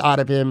have hoped out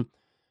of him.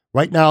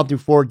 Right now, through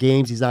 4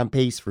 games, he's on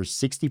pace for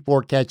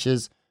 64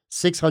 catches,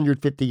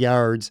 650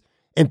 yards,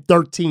 and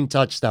 13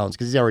 touchdowns,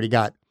 because he's already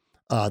got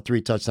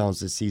 3 touchdowns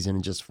this season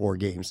in just 4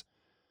 games.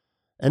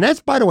 And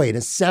that's, by the way, at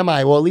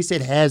least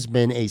it has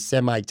been a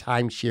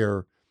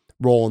semi-timeshare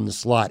role in the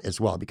slot as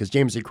well, because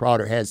Jamison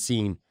Crowder has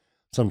seen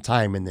some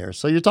time in there.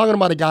 So you're talking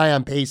about a guy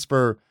on pace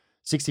for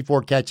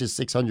 64 catches,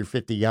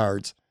 650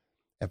 yards.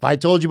 If I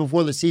told you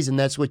before the season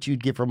that's what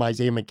you'd get from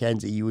Isaiah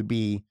McKenzie, you would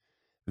be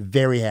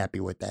very happy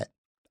with that.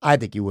 I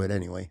think you would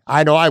anyway.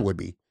 I know I would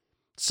be.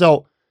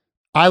 So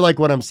I like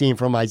what I'm seeing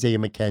from Isaiah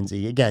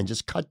McKenzie. Again,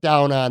 just cut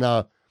down on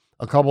a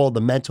couple of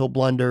the mental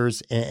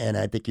blunders, and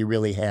I think you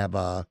really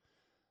have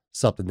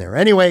something there.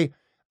 Anyway,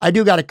 I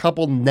do got a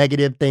couple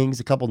negative things,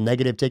 a couple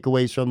negative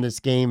takeaways from this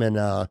game, and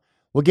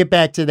we'll get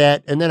back to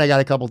that. And then I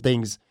got a couple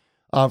things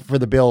for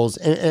the Bills,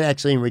 and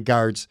actually in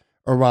regards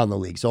around the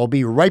league. So I'll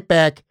be right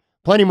back.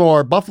 Plenty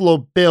more. Buffalo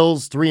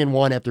Bills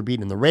 3-1 after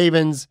beating the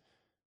Ravens.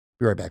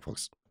 Be right back,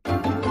 folks.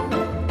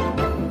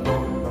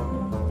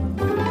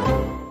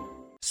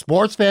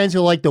 Sports fans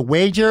who like to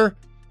wager,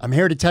 I'm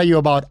here to tell you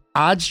about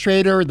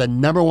OddsTrader, the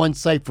 #1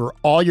 site for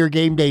all your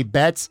game day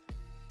bets.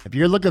 If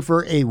you're looking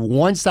for a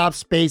one-stop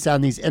space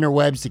on these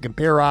interwebs to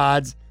compare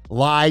odds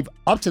live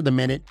up to the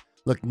minute,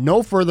 look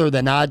no further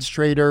than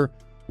OddsTrader.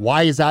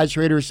 Why is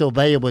OddsTrader so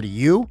valuable to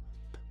you?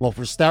 Well,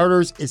 for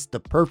starters, it's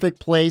the perfect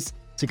place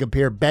to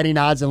compare betting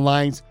odds and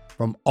lines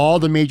from all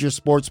the major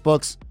sports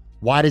books.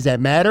 Why does that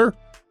matter?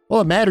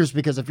 Well, it matters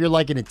because if you're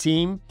liking a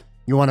team,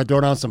 you want to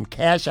throw down some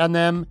cash on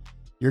them,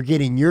 you're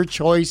getting your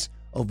choice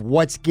of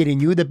what's getting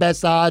you the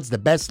best odds, the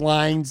best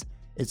lines.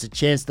 It's a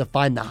chance to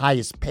find the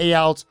highest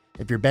payouts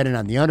if you're betting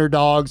on the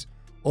underdogs,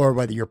 or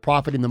whether you're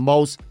profiting the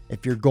most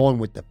if you're going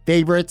with the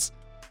favorites.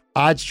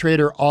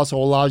 OddsTrader also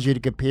allows you to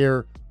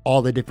compare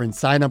all the different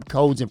sign-up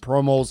codes and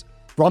promos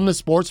from the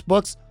sports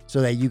books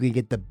so that you can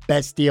get the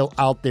best deal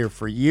out there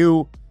for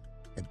you.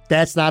 If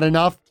that's not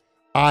enough,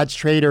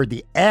 OddsTrader,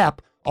 the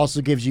app,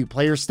 also gives you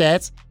player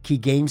stats, key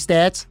game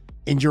stats,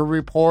 injury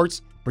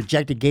reports,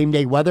 projected game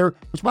day weather,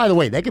 which, by the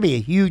way, that could be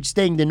a huge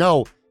thing to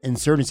know in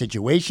certain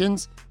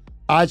situations.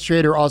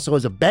 OddsTrader also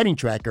has a betting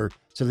tracker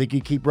so that you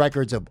can keep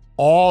records of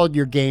all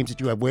your games that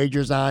you have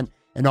wagers on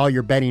and all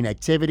your betting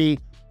activity.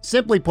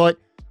 Simply put,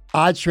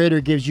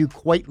 OddsTrader gives you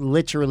quite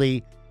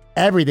literally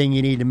everything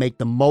you need to make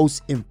the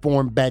most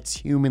informed bets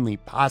humanly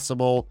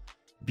possible.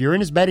 If you're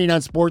into betting on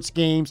sports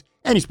games,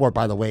 any sport,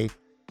 by the way,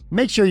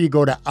 make sure you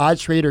go to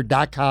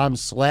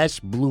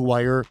oddstrader.com/Blue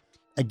Wire.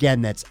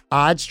 Again, that's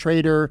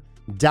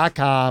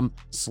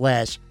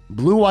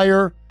oddstrader.com/Blue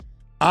Wire.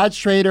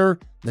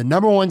 OddsTrader, the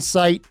 #1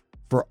 site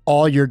for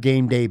all your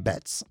game day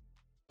bets.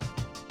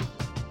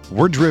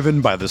 We're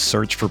driven by the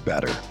search for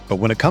better. But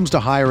when it comes to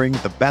hiring,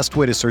 the best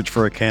way to search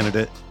for a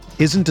candidate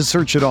isn't to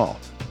search at all.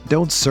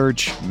 Don't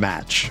search,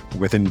 match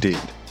with Indeed.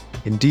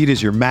 Indeed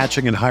is your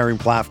matching and hiring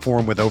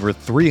platform with over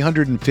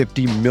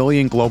 350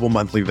 million global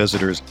monthly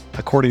visitors,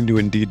 according to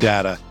Indeed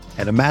data,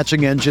 and a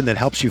matching engine that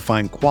helps you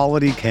find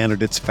quality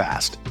candidates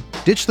fast.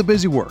 Ditch the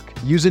busy work.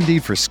 Use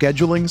Indeed for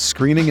scheduling,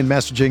 screening, and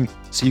messaging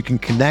so you can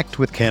connect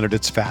with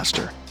candidates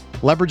faster.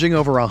 Leveraging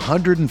over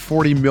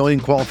 140 million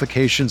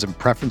qualifications and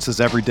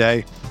preferences every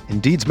day,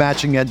 Indeed's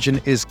matching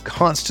engine is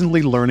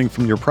constantly learning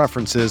from your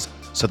preferences,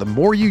 so the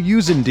more you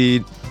use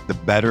Indeed, the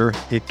better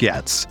it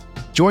gets.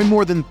 Join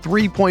more than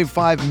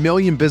 3.5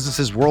 million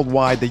businesses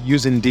worldwide that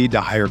use Indeed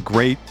to hire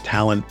great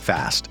talent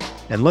fast.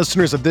 And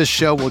listeners of this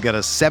show will get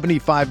a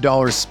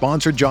 $75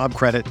 sponsored job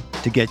credit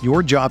to get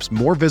your jobs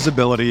more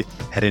visibility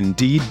at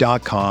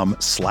Indeed.com/Blue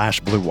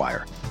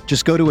Wire.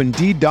 Just go to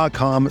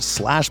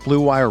Indeed.com/Blue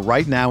Wire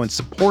right now and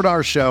support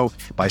our show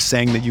by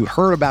saying that you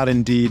heard about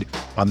Indeed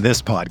on this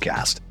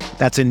podcast.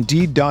 That's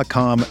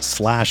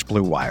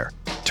Indeed.com/Blue Wire.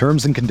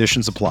 Terms and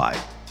conditions apply.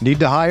 Need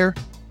to hire?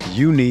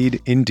 You need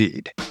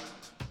Indeed.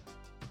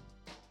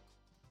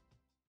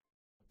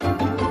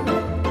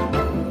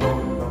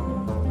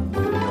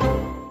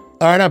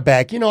 All right, I'm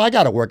back. I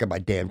got to work on my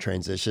damn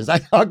transitions. I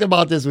talked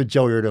about this with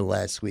Joe Yurda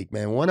last week,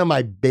 man. One of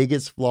my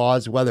biggest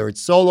flaws, whether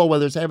it's solo,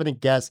 whether it's having a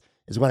guest,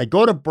 is when I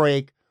go to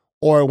break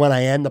or when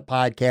I end the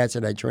podcast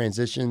and I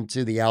transition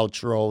to the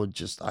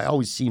outro. I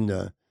always seem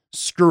to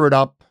screw it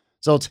up.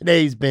 So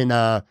today's been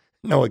no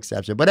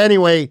exception. But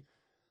anyway,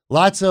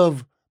 lots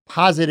of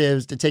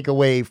positives to take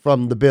away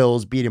from the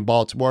Bills beating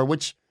Baltimore,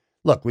 which,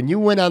 look, when you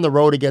win on the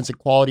road against a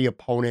quality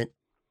opponent,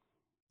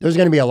 there's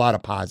going to be a lot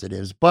of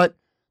positives. But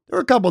there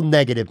were a couple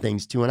negative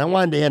things too, and I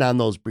wanted to hit on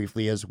those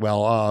briefly as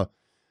well.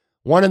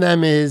 One of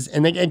them is,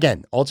 and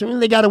again, ultimately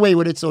they got away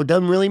with it, so it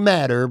doesn't really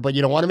matter, but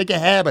you don't want to make a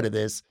habit of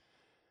this.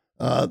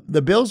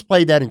 The Bills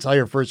played that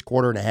entire first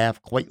quarter and a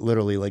half quite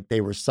literally like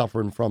they were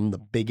suffering from the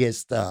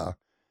biggest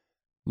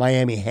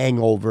Miami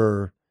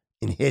hangover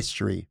in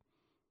history.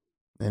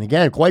 And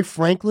again, quite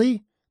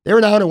frankly, they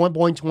were down at one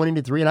point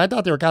 20-3, and I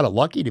thought they were kind of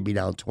lucky to be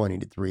down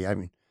 20-3. I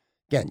mean,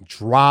 again,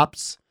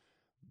 drops,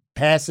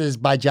 passes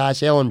by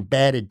Josh Allen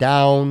batted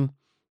down,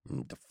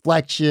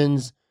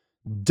 deflections,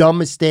 dumb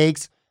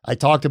mistakes. I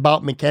talked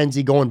about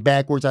McKenzie going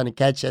backwards on a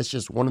catch. That's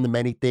just one of the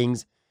many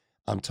things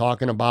I'm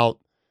talking about.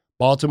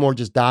 Baltimore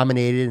just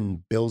dominated,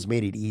 and Bills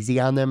made it easy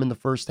on them in the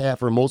first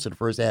half, or most of the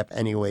first half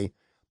anyway.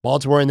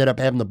 Baltimore ended up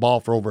having the ball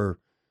for over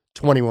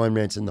 21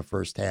 minutes in the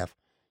first half.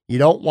 You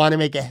don't want to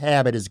make a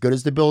habit as good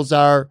as the Bills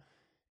are,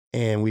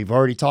 and we've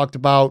already talked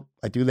about,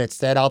 I threw that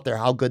stat out there,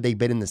 how good they've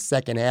been in the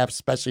second half,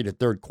 especially the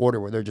third quarter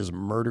where they're just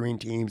murdering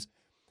teams.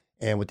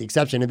 And with the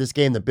exception of this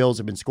game, the Bills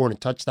have been scoring a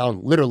touchdown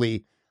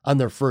literally on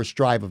their first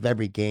drive of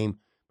every game.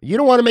 But you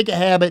don't want to make a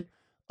habit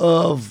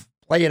of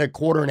playing a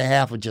quarter and a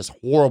half of just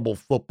horrible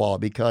football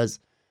because,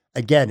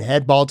 again,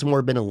 had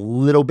Baltimore been a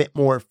little bit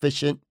more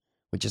efficient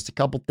with just a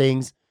couple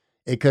things,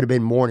 it could have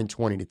been more than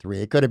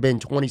 20-3. It could have been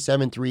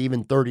 27-3,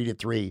 even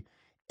 30-3,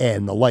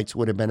 and the lights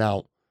would have been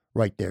out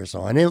right there.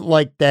 So I didn't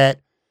like that.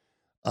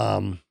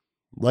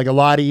 Like a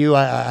lot of you,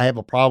 I have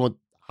a problem with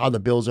how the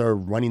Bills are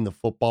running the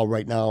football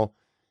right now.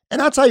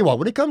 And I'll tell you what,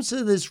 when it comes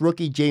to this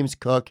rookie James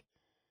Cook,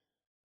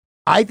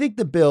 I think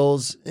the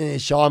Bills,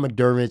 Sean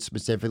McDermott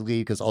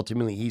specifically, because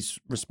ultimately he's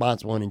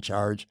responsible and in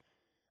charge,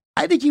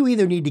 I think you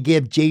either need to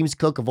give James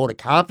Cook a vote of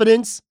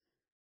confidence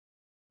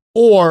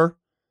or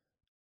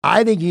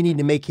I think you need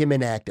to make him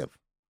inactive.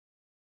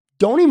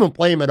 Don't even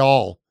play him at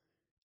all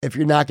if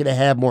you're not going to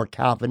have more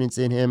confidence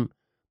in him.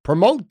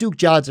 Promote Duke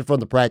Johnson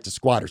from the practice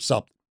squad or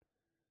something.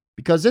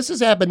 Because this has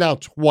happened now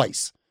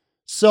twice.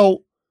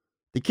 So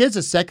the kid's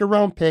a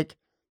second-round pick.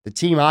 The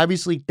team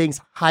obviously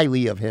thinks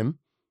highly of him.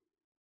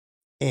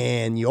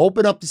 And you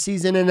open up the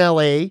season in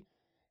L.A.,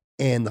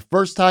 and the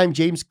first time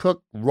James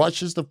Cook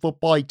rushes the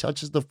football, he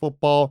touches the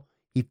football,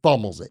 he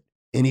fumbles it,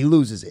 and he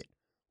loses it.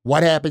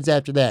 What happens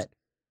after that?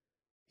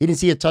 He didn't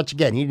see a touch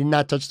again. He did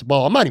not touch the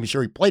ball. I'm not even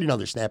sure he played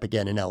another snap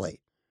again in L.A.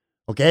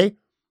 Okay?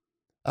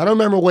 I don't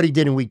remember what he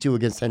did in week 2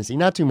 against Tennessee.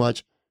 Not too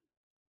much.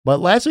 But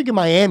last week in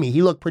Miami,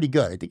 he looked pretty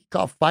good. I think he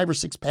caught 5 or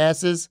 6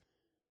 passes.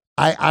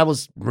 I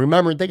was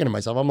remembering thinking to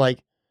myself, I'm like,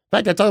 in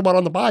fact, I talked about it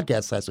on the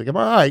podcast last week. I'm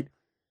all right.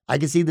 I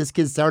can see this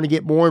kid starting to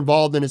get more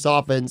involved in his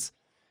offense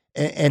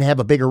and have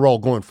a bigger role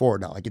going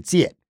forward now. I can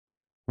see it.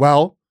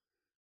 Well,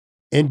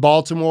 in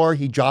Baltimore,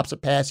 he drops a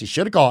pass he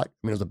should have caught. I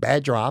mean, it was a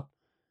bad drop.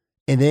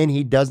 And then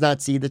he does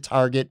not see the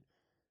target,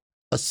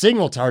 a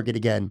single target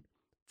again,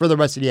 for the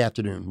rest of the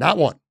afternoon. Not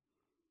one.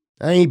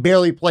 And he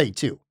barely played,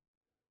 too.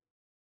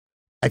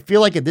 I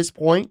feel like at this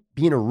point,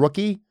 being a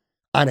rookie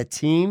on a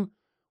team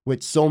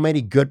with so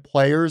many good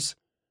players,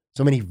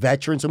 so many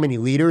veterans, so many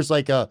leaders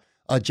like a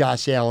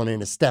Josh Allen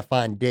and a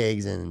Stephon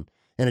Diggs and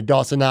a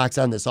Dawson Knox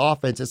on this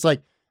offense, it's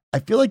like, I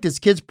feel like this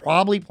kid's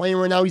probably playing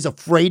right now. He's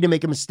afraid to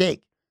make a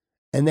mistake.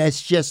 And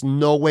that's just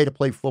no way to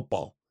play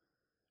football.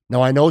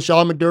 Now, I know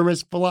Sean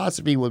McDermott's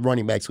philosophy with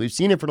running backs. We've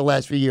seen it for the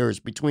last few years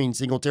between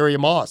Singletary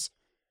and Moss.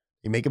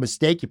 You make a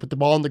mistake, you put the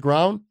ball on the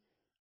ground,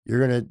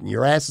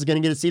 your ass is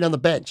going to get a seat on the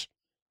bench.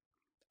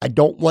 I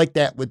don't like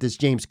that with this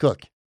James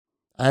Cook.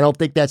 I don't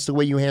think that's the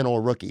way you handle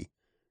a rookie.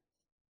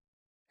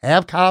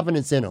 Have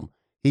confidence in him.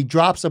 He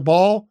drops a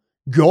ball,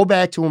 go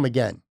back to him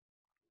again.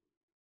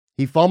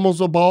 He fumbles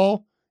the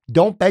ball,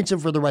 don't bench him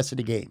for the rest of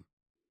the game.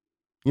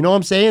 You know what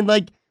I'm saying?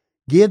 Like,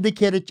 give the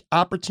kid an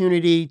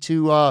opportunity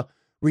to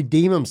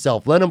redeem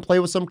himself. Let him play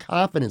with some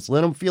confidence.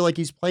 Let him feel like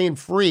he's playing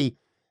free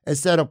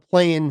instead of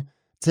playing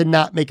to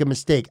not make a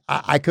mistake.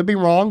 I could be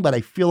wrong, but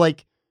I feel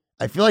like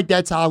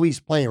that's how he's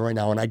playing right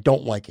now, and I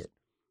don't like it.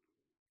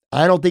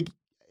 I don't think,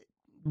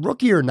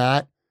 rookie or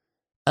not,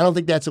 I don't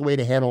think that's a way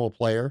to handle a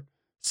player.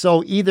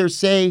 So either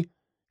say,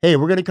 hey,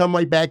 we're going to come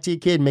right back to you,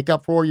 kid, make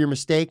up for your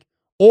mistake,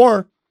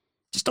 or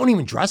just don't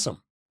even dress him.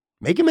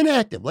 Make him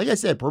inactive. Like I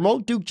said,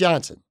 promote Duke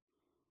Johnson.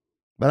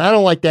 But I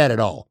don't like that at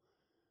all.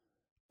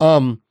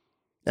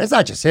 That's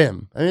not just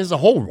him. I mean, it's a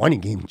whole running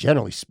game,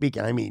 generally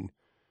speaking. I mean,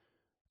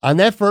 on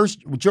that first,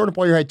 Jordan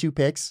Poyer had 2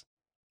 picks.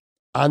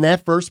 On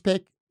that first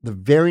pick, the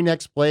very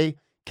next play,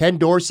 Ken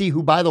Dorsey,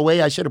 who, by the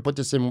way, I should have put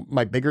this in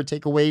my bigger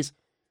takeaways.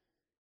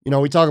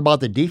 We talk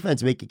about the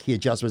defense making key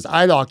adjustments.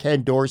 I thought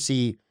Ken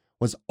Dorsey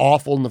was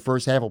awful in the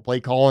first half of play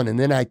calling, and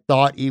then I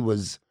thought he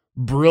was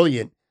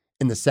brilliant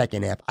in the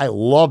second half. I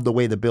love the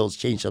way the Bills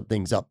changed some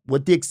things up,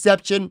 with the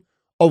exception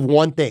of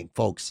one thing,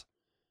 folks.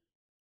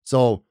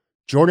 So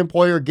Jordan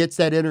Poyer gets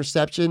that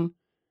interception,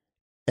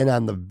 and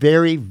on the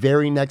very,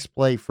 very next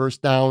play,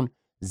 first down,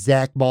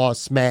 Zach Moss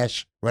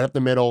smash right up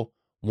the middle,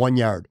 1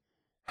 yard.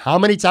 How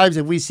many times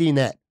have we seen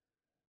that?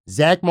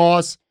 Zach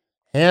Moss,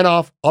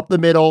 handoff up the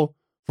middle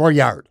for a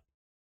yard.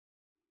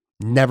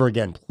 Never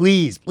again.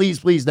 Please, please,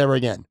 please, never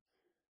again.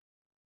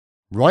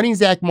 Running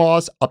Zach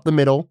Moss up the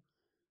middle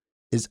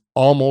is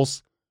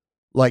almost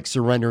like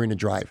surrendering a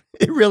drive.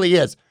 It really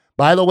is.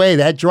 By the way,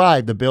 that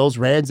drive, the Bills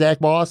ran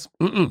Zach Moss.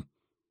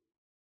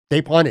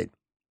 They punted.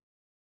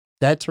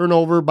 That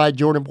turnover by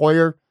Jordan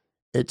Poyer,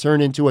 it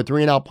turned into a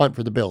 3-and-out punt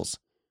for the Bills.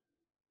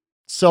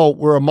 So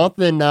we're a month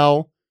in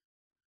now,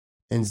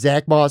 and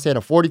Zach Moss had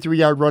a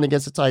 43-yard run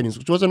against the Titans,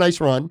 which was a nice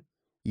run.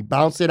 He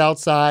bounced it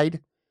outside,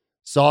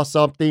 saw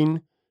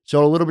something,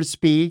 showed a little bit of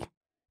speed,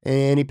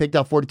 and he picked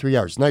up 43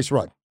 yards. Nice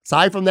run.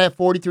 Aside from that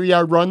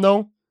 43-yard run,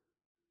 though,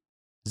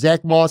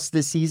 Zach Moss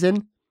this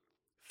season,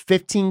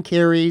 15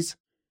 carries,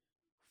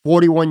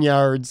 41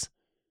 yards,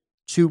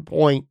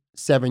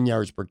 2.7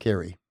 yards per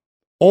carry.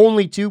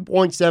 Only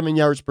 2.7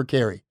 yards per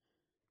carry.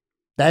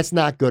 That's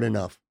not good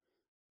enough.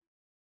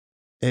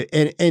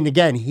 And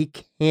again, he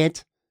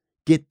can't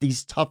get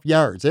these tough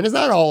yards. And it's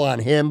not all on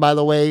him, by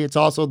the way. It's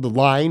also the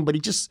line, but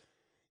it just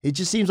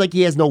seems like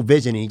he has no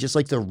vision. He just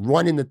likes to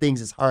run into things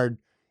as hard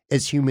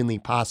as humanly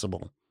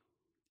possible.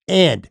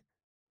 And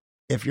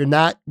if you're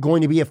not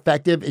going to be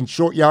effective in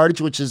short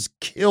yardage, which has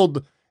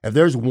killed, if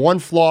there's one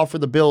flaw for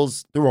the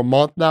Bills through a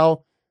month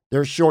now,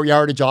 their short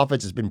yardage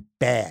offense has been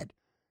bad.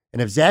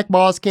 And if Zach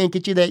Moss can't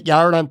get you that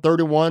yard on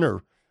 3rd and 1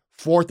 or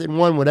 4th and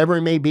 1, whatever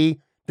it may be,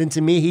 then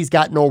to me, he's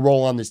got no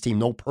role on this team,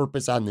 no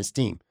purpose on this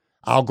team.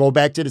 I'll go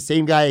back to the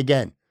same guy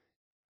again.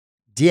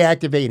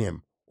 Deactivate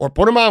him or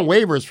put him on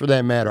waivers for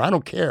that matter. I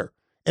don't care.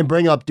 And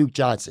bring up Duke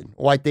Johnson,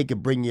 who I think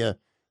could bring you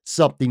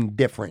something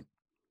different.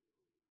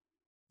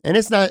 And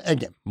it's not,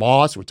 again,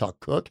 Moss, we talk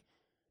Cook.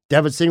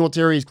 Devin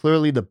Singletary is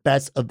clearly the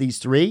best of these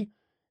three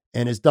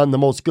and has done the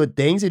most good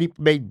things. And he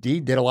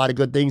did a lot of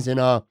good things in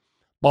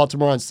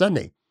Baltimore on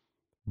Sunday.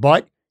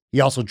 But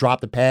he also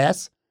dropped the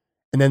pass.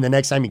 And then the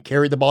next time he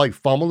carried the ball, he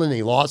fumbled and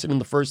he lost it in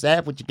the first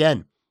half, which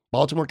again,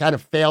 Baltimore kind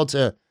of failed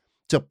to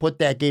put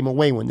that game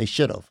away when they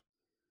should have.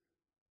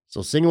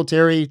 So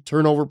Singletary,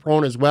 turnover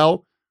prone as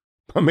well.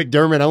 But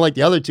McDermott, unlike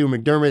the other two,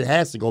 McDermott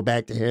has to go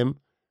back to him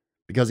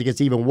because it gets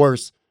even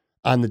worse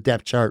on the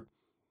depth chart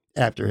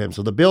after him.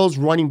 So the Bills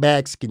running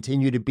backs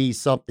continue to be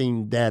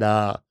something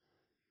that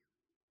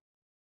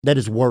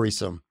is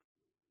worrisome.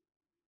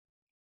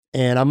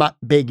 And I'm not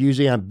big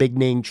usually on big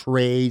name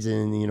trades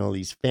and,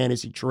 these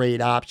fantasy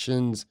trade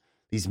options,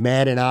 these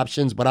Madden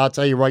options. But I'll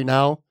tell you right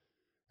now,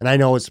 and I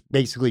know it's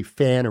basically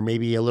fan or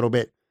maybe a little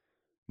bit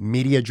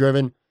media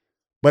driven,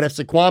 but if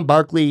Saquon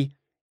Barkley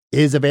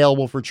is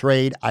available for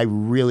trade, I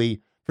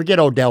really forget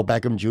Odell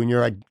Beckham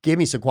Jr. Give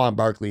me Saquon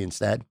Barkley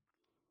instead.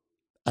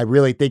 I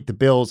really think the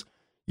Bills,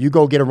 you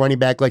go get a running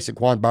back like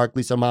Saquon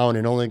Barkley somehow and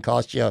it only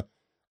costs you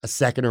a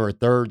second or a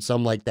third,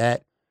 something like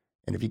that.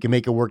 And if you can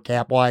make it work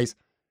cap-wise,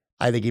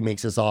 I think he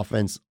makes this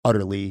offense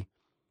utterly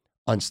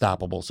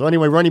unstoppable. So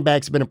anyway, running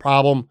back's been a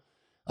problem.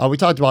 We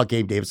talked about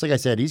Gabe Davis. Like I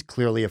said, he's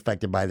clearly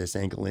affected by this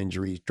ankle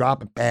injury. He's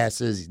dropping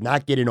passes. He's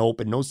not getting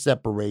open. No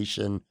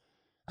separation.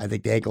 I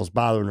think the ankle's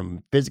bothering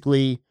him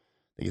physically.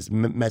 I think it's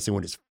messing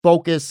with his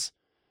focus.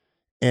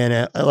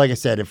 And like I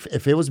said,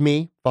 if it was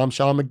me, if I'm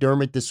Sean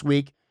McDermott this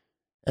week,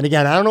 and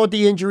again, I don't know what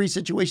the injury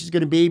situation is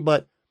going to be,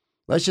 but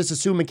let's just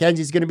assume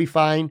McKenzie's going to be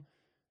fine.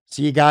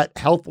 So you got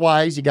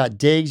health-wise, you got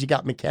Diggs, you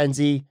got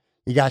McKenzie,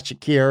 you got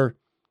Shakir.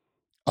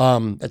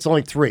 That's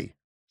only 3.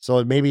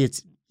 So maybe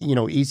it's,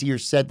 easier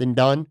said than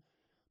done.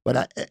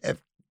 But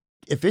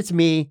if it's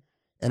me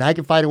and I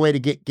can find a way to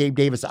get Gabe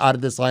Davis out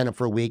of this lineup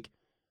for a week,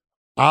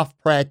 off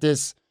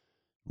practice,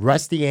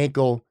 rest the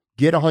ankle,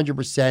 get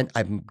 100%.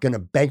 I'm going to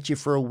bench you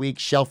for a week,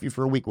 shelf you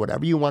for a week,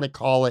 whatever you want to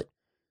call it.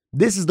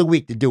 This is the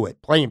week to do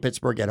it. Play in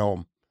Pittsburgh at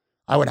home.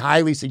 I would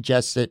highly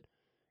suggest it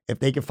if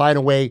they can find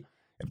a way,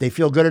 if they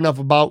feel good enough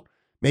about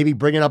maybe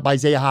bringing up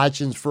Isaiah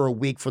Hodgins for a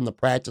week from the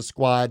practice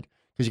squad,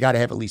 because you got to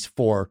have at least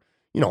 4,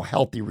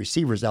 healthy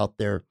receivers out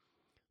there.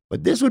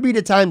 But this would be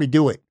the time to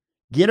do it.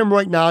 Get him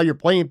right now. You're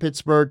playing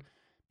Pittsburgh.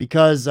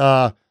 because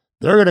they're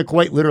going to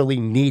quite literally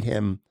need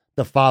him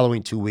the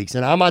following 2 weeks.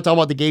 And I'm not talking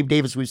about the Gabe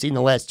Davis we've seen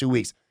the last 2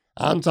 weeks.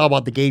 I'm talking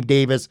about the Gabe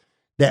Davis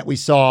that we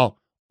saw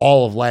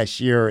all of last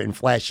year in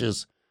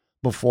flashes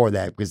before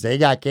that, because they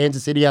got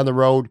Kansas City on the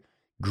road,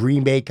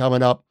 Green Bay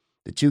coming up,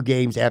 the 2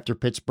 games after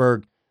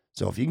Pittsburgh.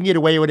 So if you can get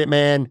away with it,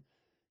 man,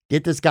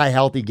 get this guy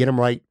healthy, get him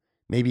right.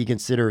 Maybe you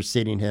consider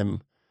sitting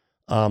him.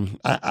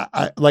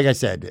 Like I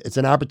said, it's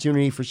an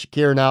opportunity for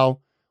Shakir now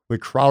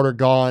with Crowder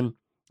gone.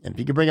 And if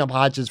you can bring up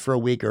Hodges for a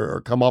week or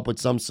come up with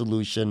some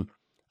solution,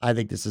 I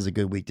think this is a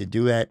good week to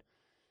do that.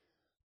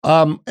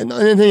 And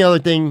the other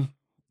thing,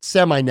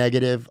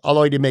 semi-negative,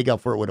 although he did make up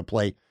for it with a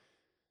play.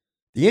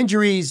 The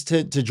injuries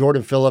to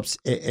Jordan Phillips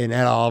and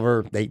Ed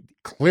Oliver, they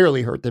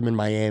clearly hurt them in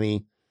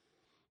Miami.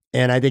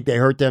 And I think they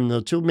hurt them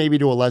maybe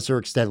to a lesser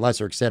extent,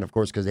 of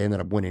course, because they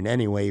ended up winning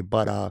anyway.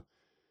 But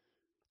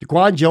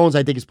DaQuan Jones,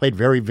 I think, has played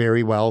very,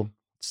 very well.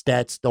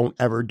 Stats don't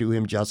ever do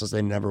him justice.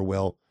 They never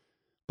will.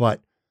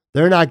 But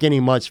they're not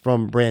getting much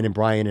from Brandon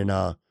Bryant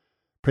and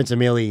Prince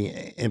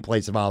Emili in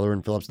place of Oliver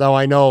and Phillips. Now,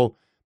 I know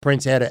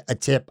Prince had a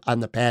tip on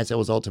the pass that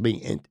was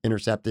ultimately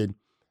intercepted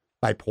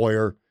by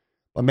Poyer.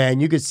 But,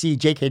 man, you could see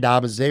J.K.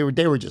 Dobbins, they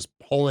were just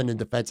pulling the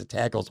defensive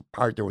tackles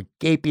apart. There were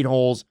gaping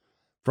holes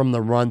from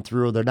the run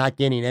through. They're not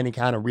getting any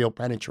kind of real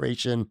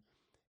penetration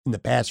in the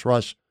pass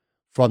rush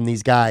from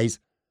these guys.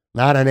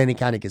 Not on any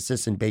kind of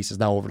consistent basis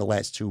now over the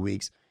last 2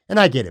 weeks. And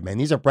I get it, man.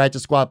 These are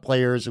practice squad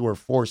players who are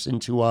forced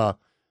into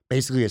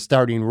basically a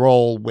starting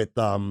role with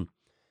the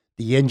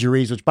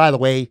injuries, which, by the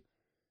way,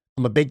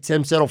 I'm a big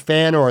Tim Settle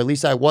fan, or at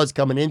least I was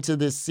coming into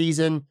this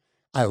season.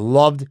 I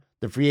loved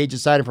the free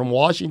agent signing from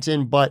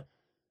Washington, but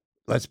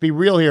let's be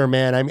real here,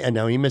 man. I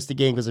know he missed the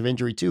game because of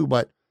injury too,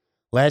 but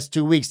last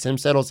 2 weeks, Tim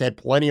Settle's had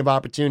plenty of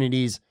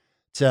opportunities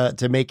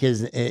to make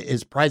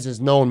his presence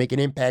known, make an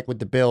impact with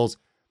the Bills,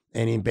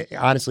 and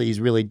honestly,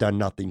 he's really done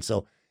nothing.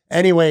 So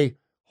anyway,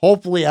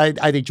 hopefully, I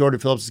think Jordan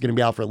Phillips is going to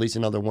be out for at least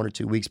another 1 or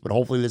 2 weeks, but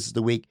hopefully this is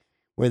the week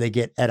where they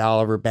get Ed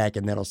Oliver back,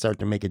 and that'll start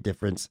to make a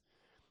difference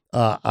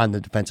on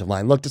the defensive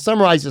line. Look, to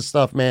summarize this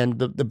stuff, man,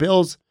 the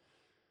Bills,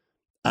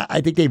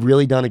 I think they've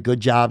really done a good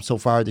job so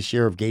far this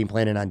year of game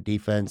planning on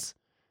defense.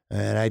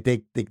 And I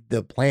think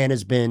the plan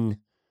has been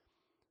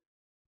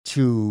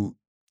to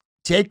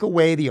take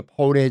away the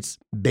opponent's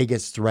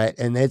biggest threat.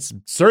 And it's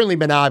certainly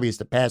been obvious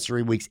the past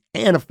 3 weeks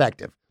and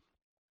effective.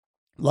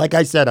 Like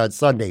I said on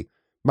Sunday,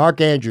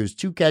 Mark Andrews,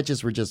 2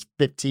 catches for just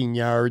 15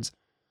 yards.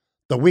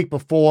 The week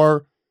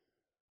before,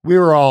 we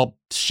were all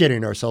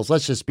shitting ourselves.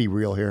 Let's just be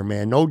real here,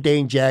 man. No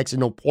Dane Jackson,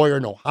 no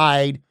Poyer, no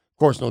Hyde. Of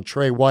course, no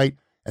Trey White.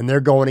 And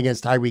they're going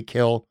against Tyreek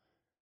Hill.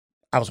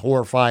 I was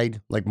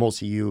horrified, like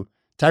most of you.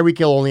 Tyreek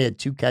Hill only had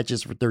 2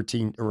 catches for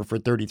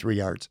 33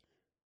 yards.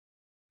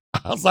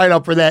 I'll sign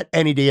up for that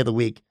any day of the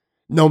week,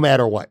 no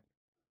matter what.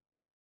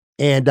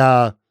 And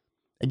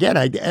again,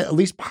 at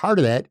least part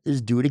of that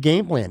is due to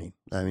game planning.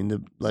 I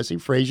mean, Leslie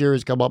Frazier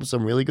has come up with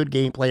some really good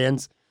game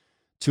plans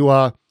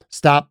to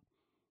stop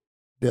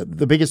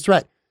the biggest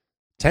threat.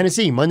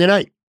 Tennessee, Monday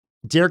night,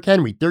 Derrick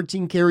Henry,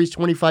 13 carries,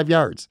 25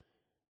 yards.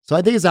 So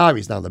I think it's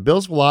obvious now. The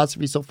Bills'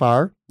 philosophy so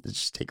far is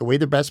just take away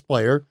their best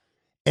player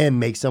and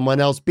make someone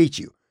else beat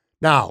you.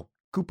 Now,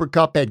 Cooper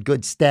Kupp had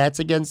good stats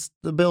against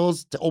the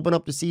Bills to open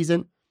up the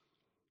season,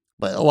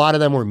 but a lot of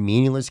them were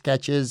meaningless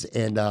catches,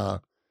 and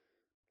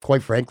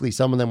quite frankly,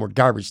 some of them were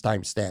garbage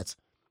time stats.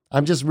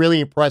 I'm just really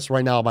impressed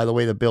right now by the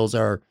way the Bills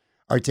are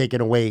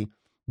taking away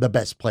the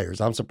best players.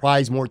 I'm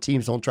surprised more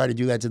teams don't try to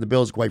do that to the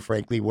Bills, quite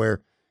frankly,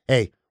 where,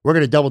 hey, we're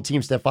going to double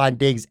team Stephon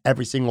Diggs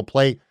every single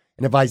play.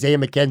 And if Isaiah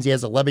McKenzie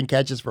has 11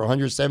 catches for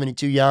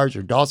 172 yards,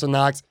 or Dawson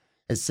Knox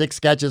has 6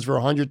 catches for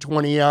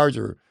 120 yards,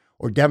 or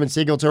Devin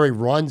Singletary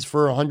runs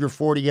for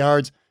 140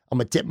 yards, I'm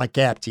going to tip my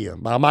cap to you.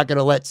 I'm not going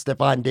to let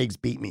Stephon Diggs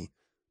beat me.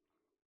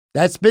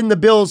 That's been the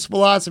Bills'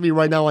 philosophy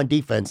right now on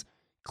defense.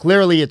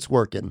 Clearly, it's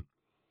working.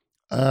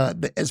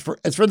 As for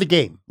the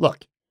game,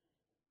 look,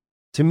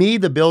 to me,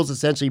 the Bills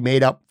essentially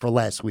made up for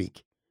last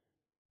week.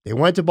 They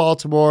went to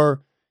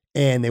Baltimore,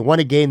 and they won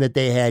a game that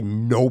they had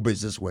no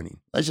business winning.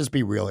 Let's just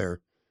be real here.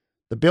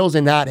 The Bills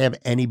did not have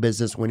any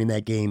business winning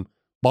that game.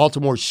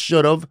 Baltimore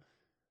should have.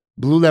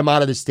 Blew them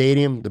out of the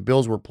stadium. The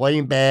Bills were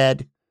playing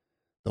bad.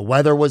 The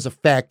weather was a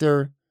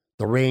factor.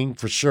 The rain,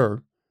 for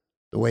sure.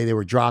 The way they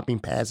were dropping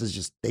passes,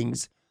 just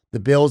things. The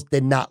Bills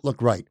did not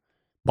look right.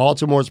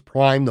 Baltimore's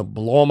primed to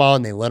blow them out,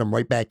 and they let them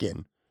right back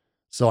in.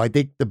 So I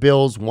think the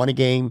Bills won a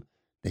game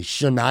they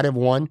should not have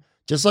won.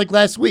 Just like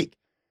last week.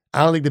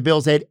 I don't think the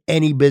Bills had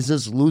any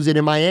business losing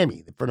in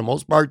Miami. For the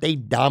most part, they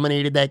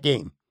dominated that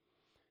game.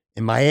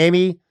 In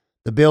Miami,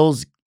 the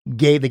Bills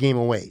gave the game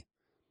away.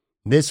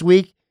 This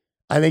week,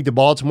 I think the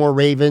Baltimore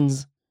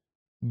Ravens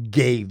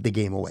gave the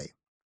game away.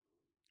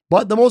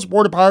 But the most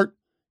important part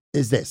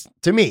is this,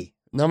 to me.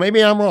 Now,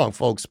 maybe I'm wrong,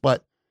 folks,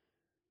 but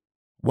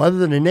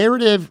whether the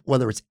narrative,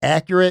 whether it's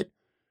accurate,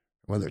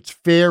 whether it's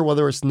fair,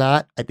 whether it's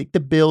not, I think the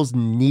Bills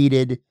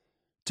needed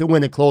to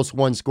win a close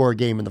one-score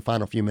game in the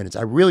final few minutes.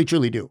 I really,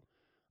 truly do.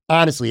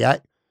 Honestly,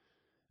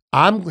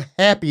 I'm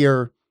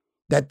happier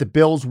that the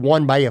Bills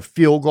won by a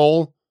field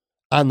goal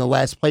on the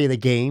last play of the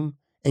game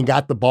and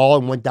got the ball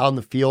and went down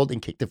the field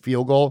and kicked a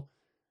field goal.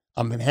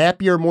 I'm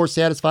happier, more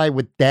satisfied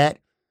with that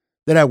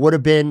than I would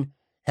have been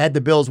had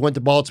the Bills went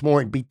to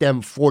Baltimore and beat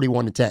them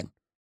 41-10.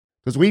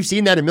 Because we've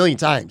seen that a million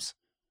times.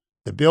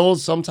 The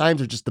Bills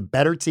sometimes are just the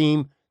better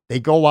team. They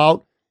go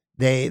out,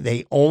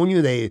 they own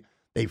you,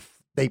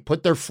 they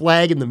put their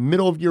flag in the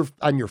middle of your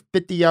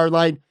 50-yard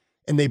line,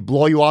 and they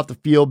blow you off the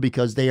field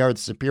because they are the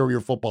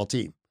superior football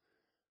team.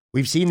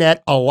 We've seen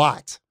that a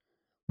lot.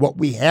 What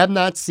we have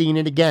not seen,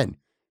 and again,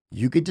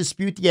 you could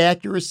dispute the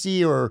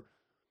accuracy or,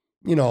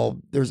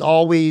 there's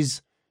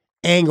always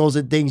angles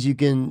and things you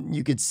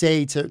could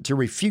say to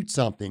refute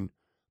something.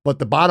 But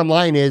the bottom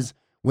line is,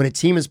 when a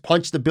team has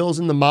punched the Bills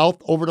in the mouth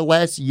over the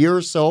last year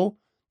or so,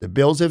 the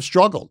Bills have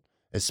struggled,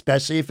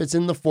 especially if it's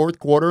in the fourth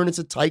quarter and it's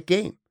a tight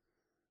game.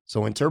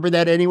 So interpret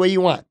that any way you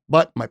want.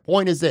 But my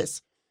point is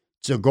this: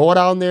 to go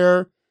down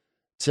there,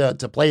 to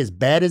play as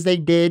bad as they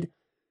did,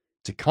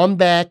 to come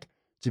back,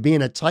 to be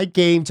in a tight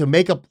game, to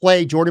make a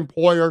play, Jordan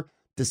Poyer,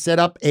 to set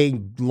up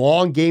a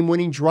long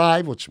game-winning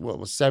drive, which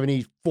was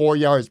 74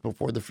 yards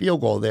before the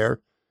field goal there.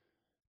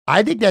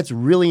 I think that's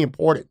really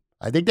important.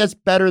 I think that's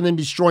better than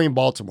destroying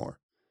Baltimore.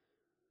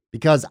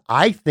 Because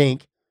I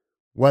think,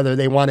 whether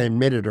they want to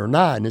admit it or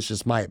not, and it's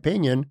just my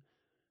opinion,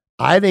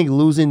 I think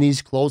losing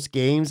these close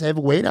games have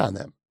weighed on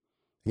them.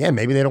 Yeah,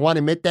 maybe they don't want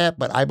to admit that,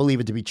 but I believe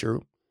it to be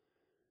true.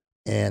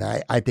 And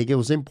I think it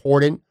was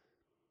important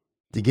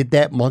to get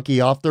that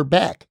monkey off their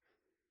back.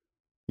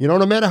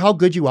 No matter how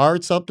good you are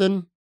at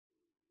something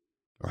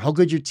or how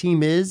good your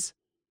team is,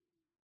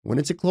 when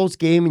it's a close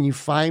game and you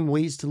find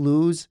ways to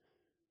lose,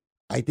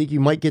 I think you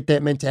might get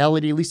that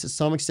mentality, at least to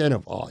some extent,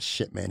 of, oh,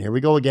 shit, man, here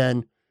we go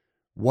again.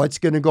 What's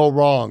going to go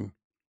wrong?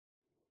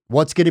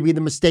 What's going to be the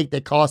mistake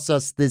that costs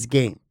us this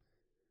game?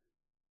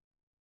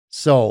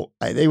 So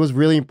I think it was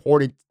really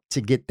important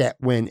to get that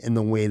win in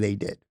the way they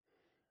did.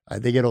 I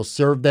think it'll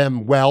serve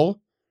them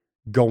well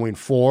going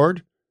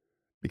forward,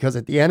 because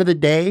at the end of the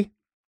day,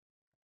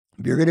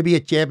 if you're going to be a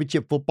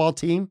championship football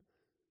team,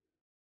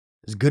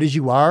 as good as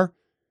you are,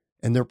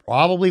 and there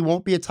probably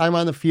won't be a time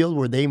on the field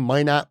where they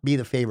might not be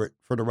the favorite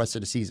for the rest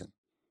of the season.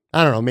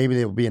 I don't know, maybe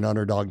they'll be an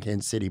underdog in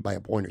Kansas City by a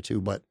point or two,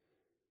 but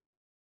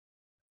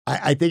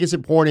I think it's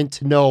important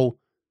to know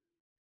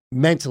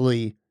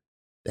mentally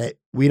that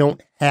we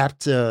don't have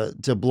to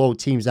blow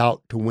teams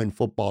out to win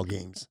football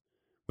games.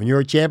 When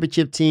you're a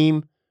championship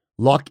team,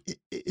 luck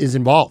is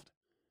involved.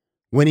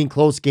 Winning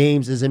close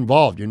games is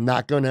involved. You're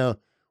not going to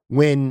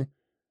win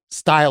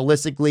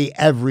stylistically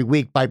every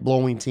week by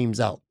blowing teams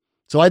out.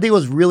 So I think it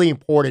was really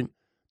important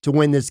to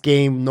win this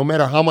game, no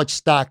matter how much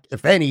stock,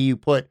 if any, you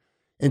put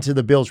into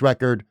the Bills'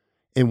 record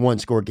in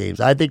one-score games.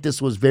 I think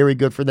this was very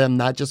good for them,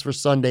 not just for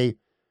Sunday,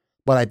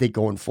 but I think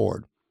going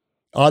forward.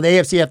 The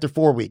AFC after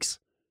 4 weeks.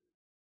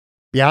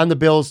 Beyond the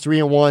Bills,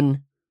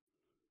 3-1.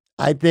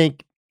 I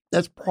think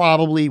that's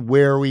probably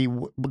where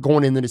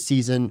going into the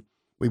season,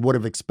 we would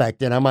have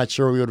expected. I'm not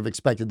sure we would have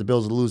expected the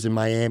Bills to lose in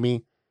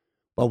Miami,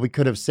 but we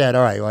could have said,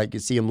 all right, well, I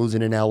could see them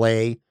losing in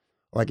LA,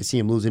 or I could see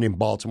them losing in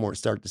Baltimore to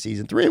start the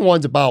season.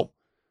 3-1's about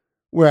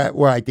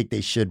where I think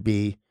they should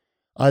be.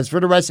 As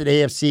for the rest of the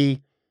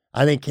AFC,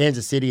 I think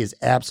Kansas City is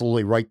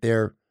absolutely right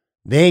there.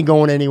 They ain't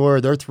going anywhere.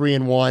 They're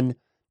 3-1.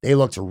 They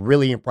looked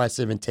really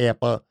impressive in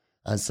Tampa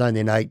on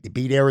Sunday night. They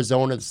beat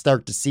Arizona to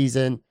start the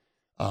season.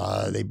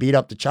 They beat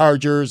up the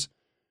Chargers.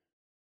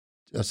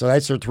 So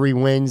that's their 3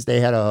 wins. They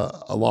had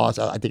a loss,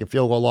 I think a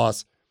field goal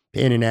loss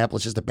to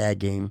Indianapolis, just a bad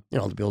game. The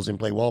Bills didn't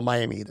play well in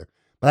Miami either.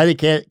 But I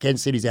think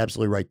Kansas City's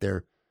absolutely right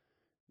there.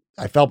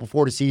 I felt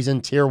before the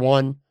season, Tier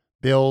 1,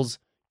 Bills,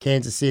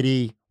 Kansas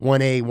City,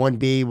 1A,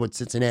 1B with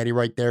Cincinnati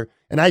right there.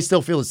 And I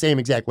still feel the same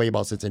exact way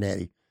about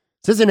Cincinnati.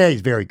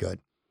 Cincinnati's very good.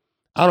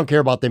 I don't care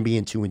about them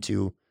being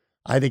 2-2.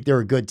 I think they're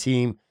a good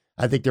team.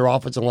 I think their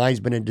offensive line's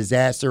been a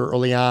disaster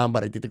early on,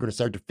 but I think they're going to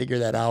start to figure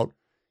that out.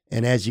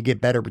 And as you get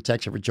better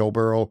protection for Joe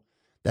Burrow,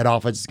 that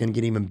offense is going to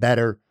get even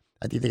better.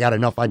 I think they got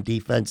enough on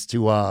defense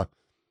to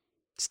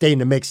stay in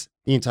the mix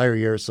the entire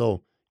year.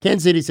 So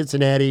Kansas City,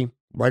 Cincinnati,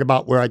 right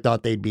about where I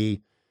thought they'd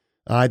be.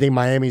 I think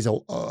Miami's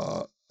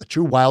a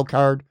true wild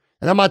card.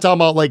 And I'm not talking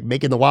about like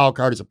making the wild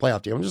card as a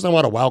playoff team. I'm just talking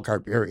about a wild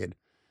card period.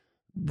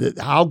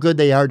 How good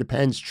they are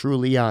depends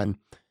truly on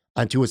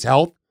Tua's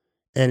health.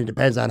 And it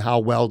depends on how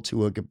well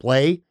Tua can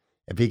play.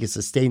 If he can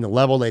sustain the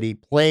level that he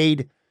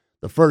played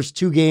the first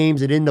 2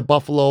 games and into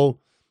Buffalo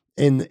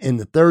in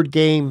the third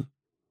game.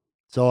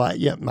 So,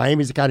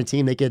 Miami's the kind of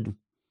team they could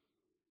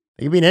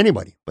beat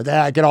anybody. But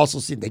I could also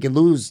see they could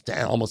lose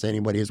to almost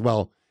anybody as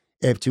well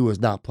if Tua's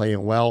not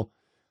playing well.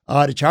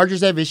 The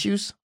Chargers have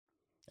issues.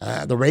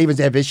 The Ravens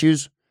have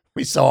issues.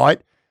 We saw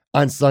it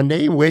on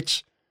Sunday,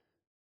 which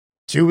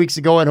 2 weeks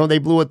ago at home, they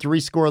blew a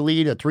 3-score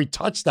lead, a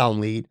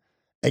 3-touchdown lead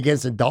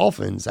against the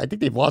Dolphins. I think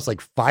they've lost like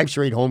 5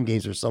 straight home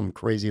games or something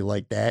crazy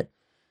like that.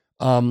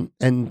 And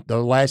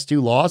the last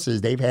 2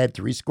 losses, they've had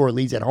 3-score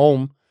leads at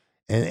home,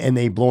 and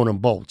they've blown them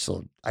both.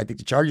 So I think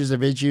the Chargers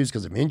have issues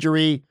because of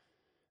injury.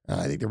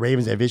 I think the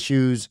Ravens have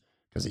issues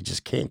because they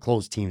just can't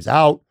close teams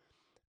out.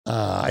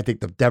 I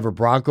think the Denver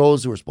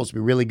Broncos, who are supposed to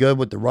be really good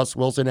with the Russ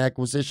Wilson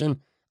acquisition,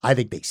 I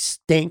think they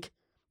stink.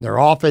 Their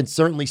offense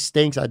certainly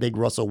stinks. I think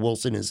Russell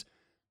Wilson is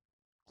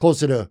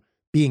closer to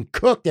being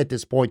cooked at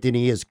this point than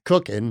he is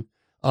cooking.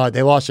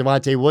 They lost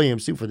Javonte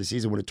Williams, too, for the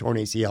season with a torn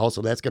ACL,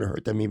 so that's going to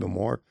hurt them even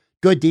more.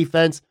 Good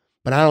defense,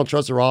 but I don't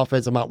trust their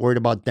offense. I'm not worried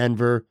about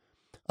Denver.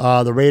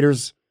 The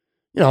Raiders,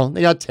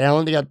 they got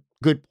talent. They got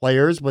good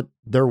players, but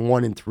they're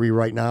 1-3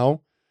 right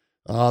now.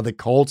 The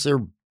Colts are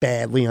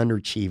badly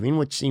underachieving,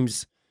 which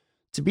seems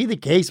to be the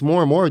case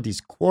more and more with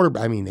these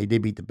quarterbacks. I mean, they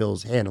did beat the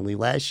Bills handily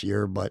last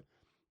year, but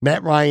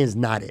Matt Ryan's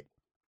not it.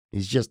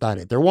 He's just not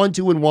it. They're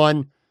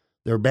 1-2-1.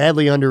 They're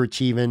badly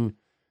underachieving.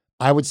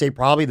 I would say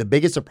probably the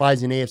biggest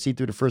surprise in AFC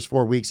through the first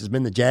 4 weeks has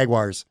been the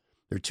Jaguars.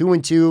 They're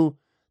 2-2.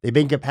 They've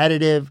been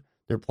competitive.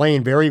 They're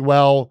playing very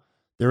well.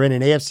 They're in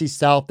an AFC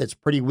South that's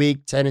pretty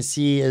weak.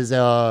 Tennessee is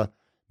a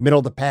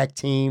middle-of-the-pack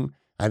team.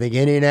 I think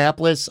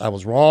Indianapolis, I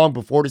was wrong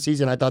before the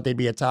season. I thought they'd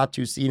be a top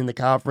 2 seed in the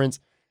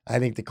conference. I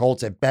think the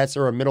Colts at best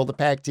are a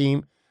middle-of-the-pack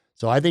team.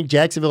 So I think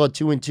Jacksonville at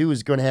 2-2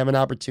 is going to have an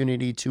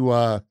opportunity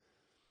to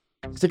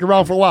stick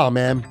around for a while,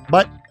 man.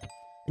 But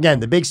again,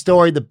 the big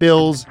story, the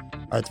Bills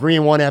are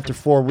 3-1 after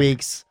 4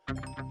 weeks.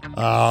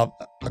 A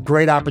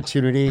great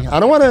opportunity. I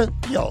don't want to,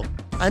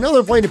 I know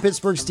they're playing the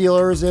Pittsburgh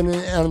Steelers, and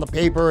on the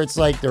paper, it's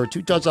like they're a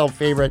 2-touchdown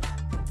favorite,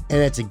 and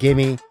it's a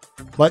gimme.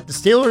 But the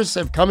Steelers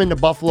have come into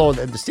Buffalo, and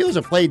the Steelers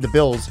have played the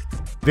Bills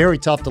very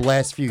tough the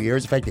last few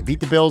years. In fact, they beat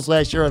the Bills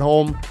last year at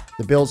home,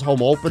 the Bills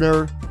home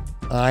opener.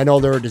 I know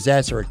they're a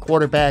disaster at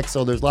quarterback,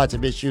 so there's lots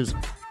of issues.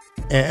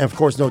 And of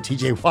course, no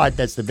TJ Watt.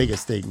 That's the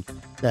biggest thing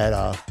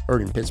that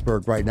hurt in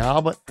Pittsburgh right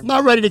now. But I'm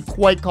not ready to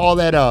quite call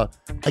that a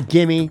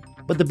gimme.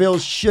 But the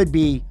Bills should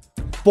be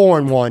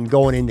 4-1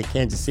 going into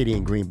Kansas City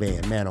and Green Bay.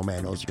 And man, oh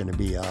man, those are going to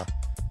be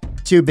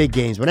 2 big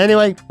games. But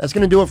anyway, that's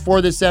going to do it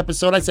for this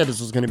episode. I said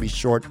this was going to be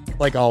short.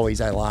 Like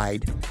always, I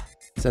lied.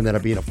 This ended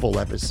up being a full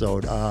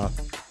episode.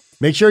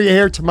 Make sure you're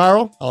here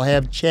tomorrow. I'll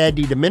have Chad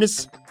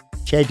DeDominicis,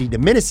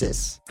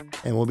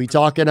 and we'll be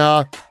talking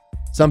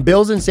some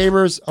Bills and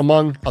Sabres,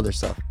 among other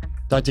stuff.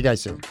 Talk to you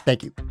guys soon.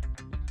 Thank you.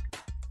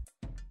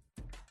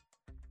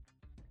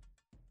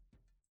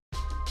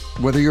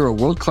 Whether you're a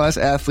world-class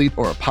athlete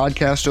or a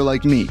podcaster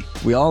like me,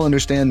 we all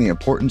understand the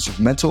importance of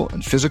mental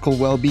and physical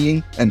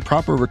well-being and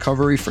proper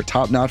recovery for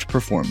top-notch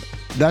performance.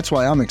 That's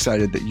why I'm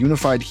excited that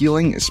Unified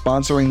Healing is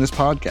sponsoring this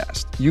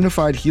podcast.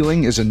 Unified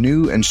Healing is a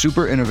new and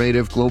super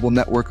innovative global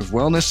network of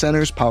wellness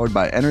centers powered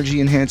by Energy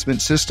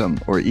Enhancement System,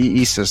 or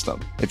EE System.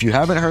 If you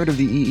haven't heard of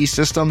the EE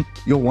System,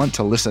 you'll want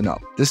to listen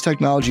up. This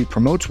technology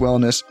promotes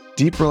wellness,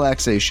 deep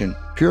relaxation,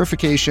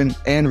 purification,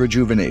 and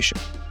rejuvenation.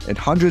 In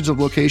hundreds of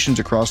locations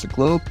across the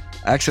globe,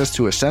 access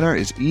to a center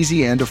is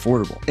easy and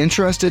affordable.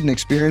 Interested in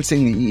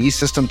experiencing the EE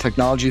System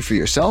technology for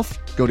yourself?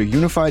 Go to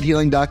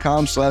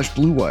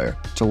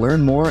unifydhealing.com/bluewire to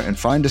learn more and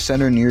find a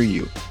center near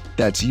you.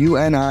 That's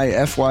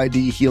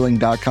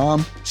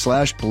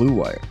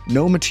unifydhealing.com/bluewire.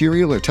 No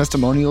material or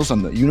testimonials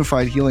on the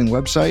Unified Healing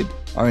website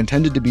are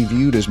intended to be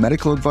viewed as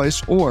medical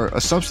advice or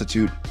a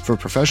substitute for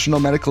professional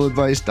medical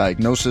advice,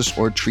 diagnosis,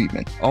 or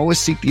treatment. Always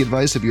seek the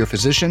advice of your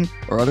physician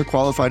or other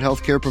qualified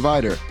healthcare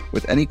provider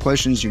with any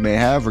questions you may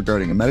have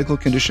regarding a medical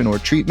condition or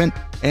treatment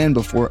and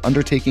before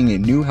undertaking a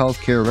new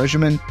healthcare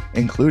regimen,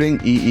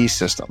 including EE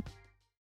System.